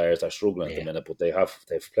quality players. They're struggling at the minute, but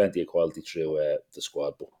they've plenty of quality through the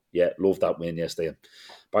squad. But yeah, love that win yesterday.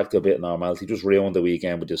 Back to a bit of normality. Just ruined the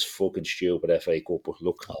weekend with this fucking stupid FA Cup. But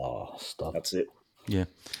look, stop. That's it. Yeah.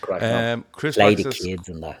 Chris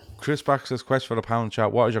Bax says, question for the panel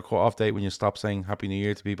chat. What is your cut-off date when you stop saying Happy New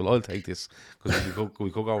Year to people? I'll take this because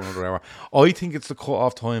we could go another hour. I think it's the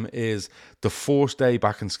cut-off time is the first day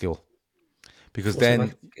back in school. Because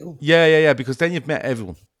then, because then you've met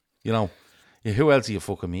everyone, who else are you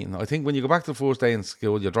fucking meeting? I think when you go back to the first day in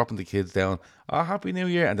school, you're dropping the kids down, Happy New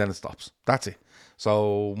Year, and then it stops. That's it.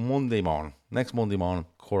 So next Monday morning,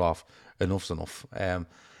 cut off. Enough's enough.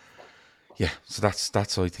 Yeah, so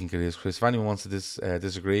that's how I think it is, Chris. If anyone wants to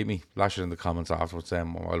disagree with me, lash it in the comments afterwards.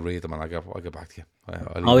 I'll read them and I'll get back to you.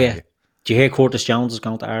 Did you hear Curtis Jones is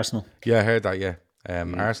going to Arsenal? Yeah, I heard that. Yeah,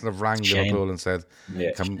 Arsenal have rang Shame. Liverpool and said,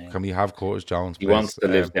 Yeah. can we have Curtis Jones, He please? wants to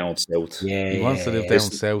live down south. Yeah, He wants to live yeah. down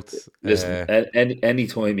south. Listen, any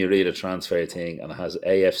time you read a transfer thing and it has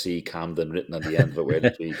AFC Camden written on the end of it where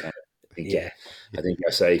this weekend, Yeah. I think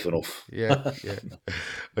you're safe enough. Yeah.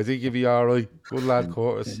 I think you'll be all right. Good lad,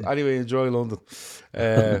 Curtis. Anyway, enjoy London.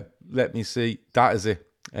 Let me see. That is it.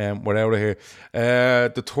 We're out of here.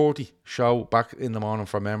 The 30 show back in the morning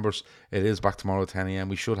for members. It is back tomorrow at 10 a.m.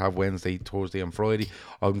 We should have Wednesday, Thursday and Friday.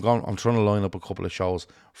 I'm trying to line up a couple of shows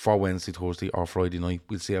for Wednesday, Thursday or Friday night.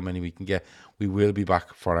 We'll see how many we can get. We will be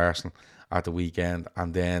back for Arsenal at the weekend,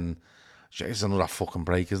 and then it's another fucking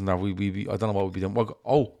break, isn't there? We I don't know what we'll be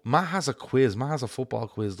doing. Matt has a quiz. Matt has a football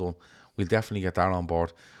quiz done. We'll definitely get that on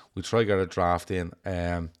board. We'll try to get a draft in.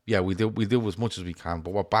 We do as much as we can,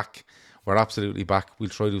 but we're back. We're absolutely back. We'll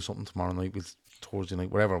try to do something tomorrow night, Thursday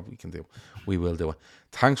night, whatever we can do, we will do it.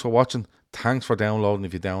 Thanks for watching. Thanks for downloading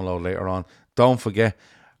if you download later on. Don't forget,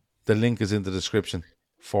 the link is in the description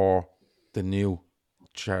for the new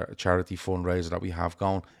charity fundraiser that we have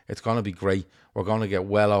going. It's going to be great. We're going to get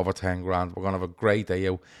well over 10 grand. We're going to have a great day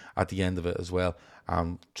out at the end of it as well.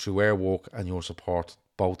 Through our work and your support,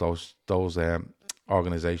 both those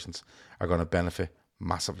organisations are going to benefit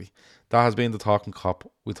massively. That has been the Talking Cop.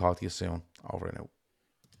 We'll talk to you soon. Over and out.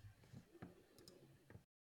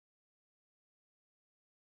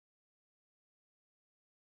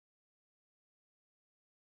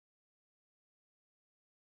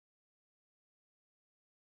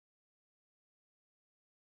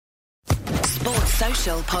 Sports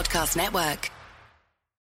Social Podcast Network.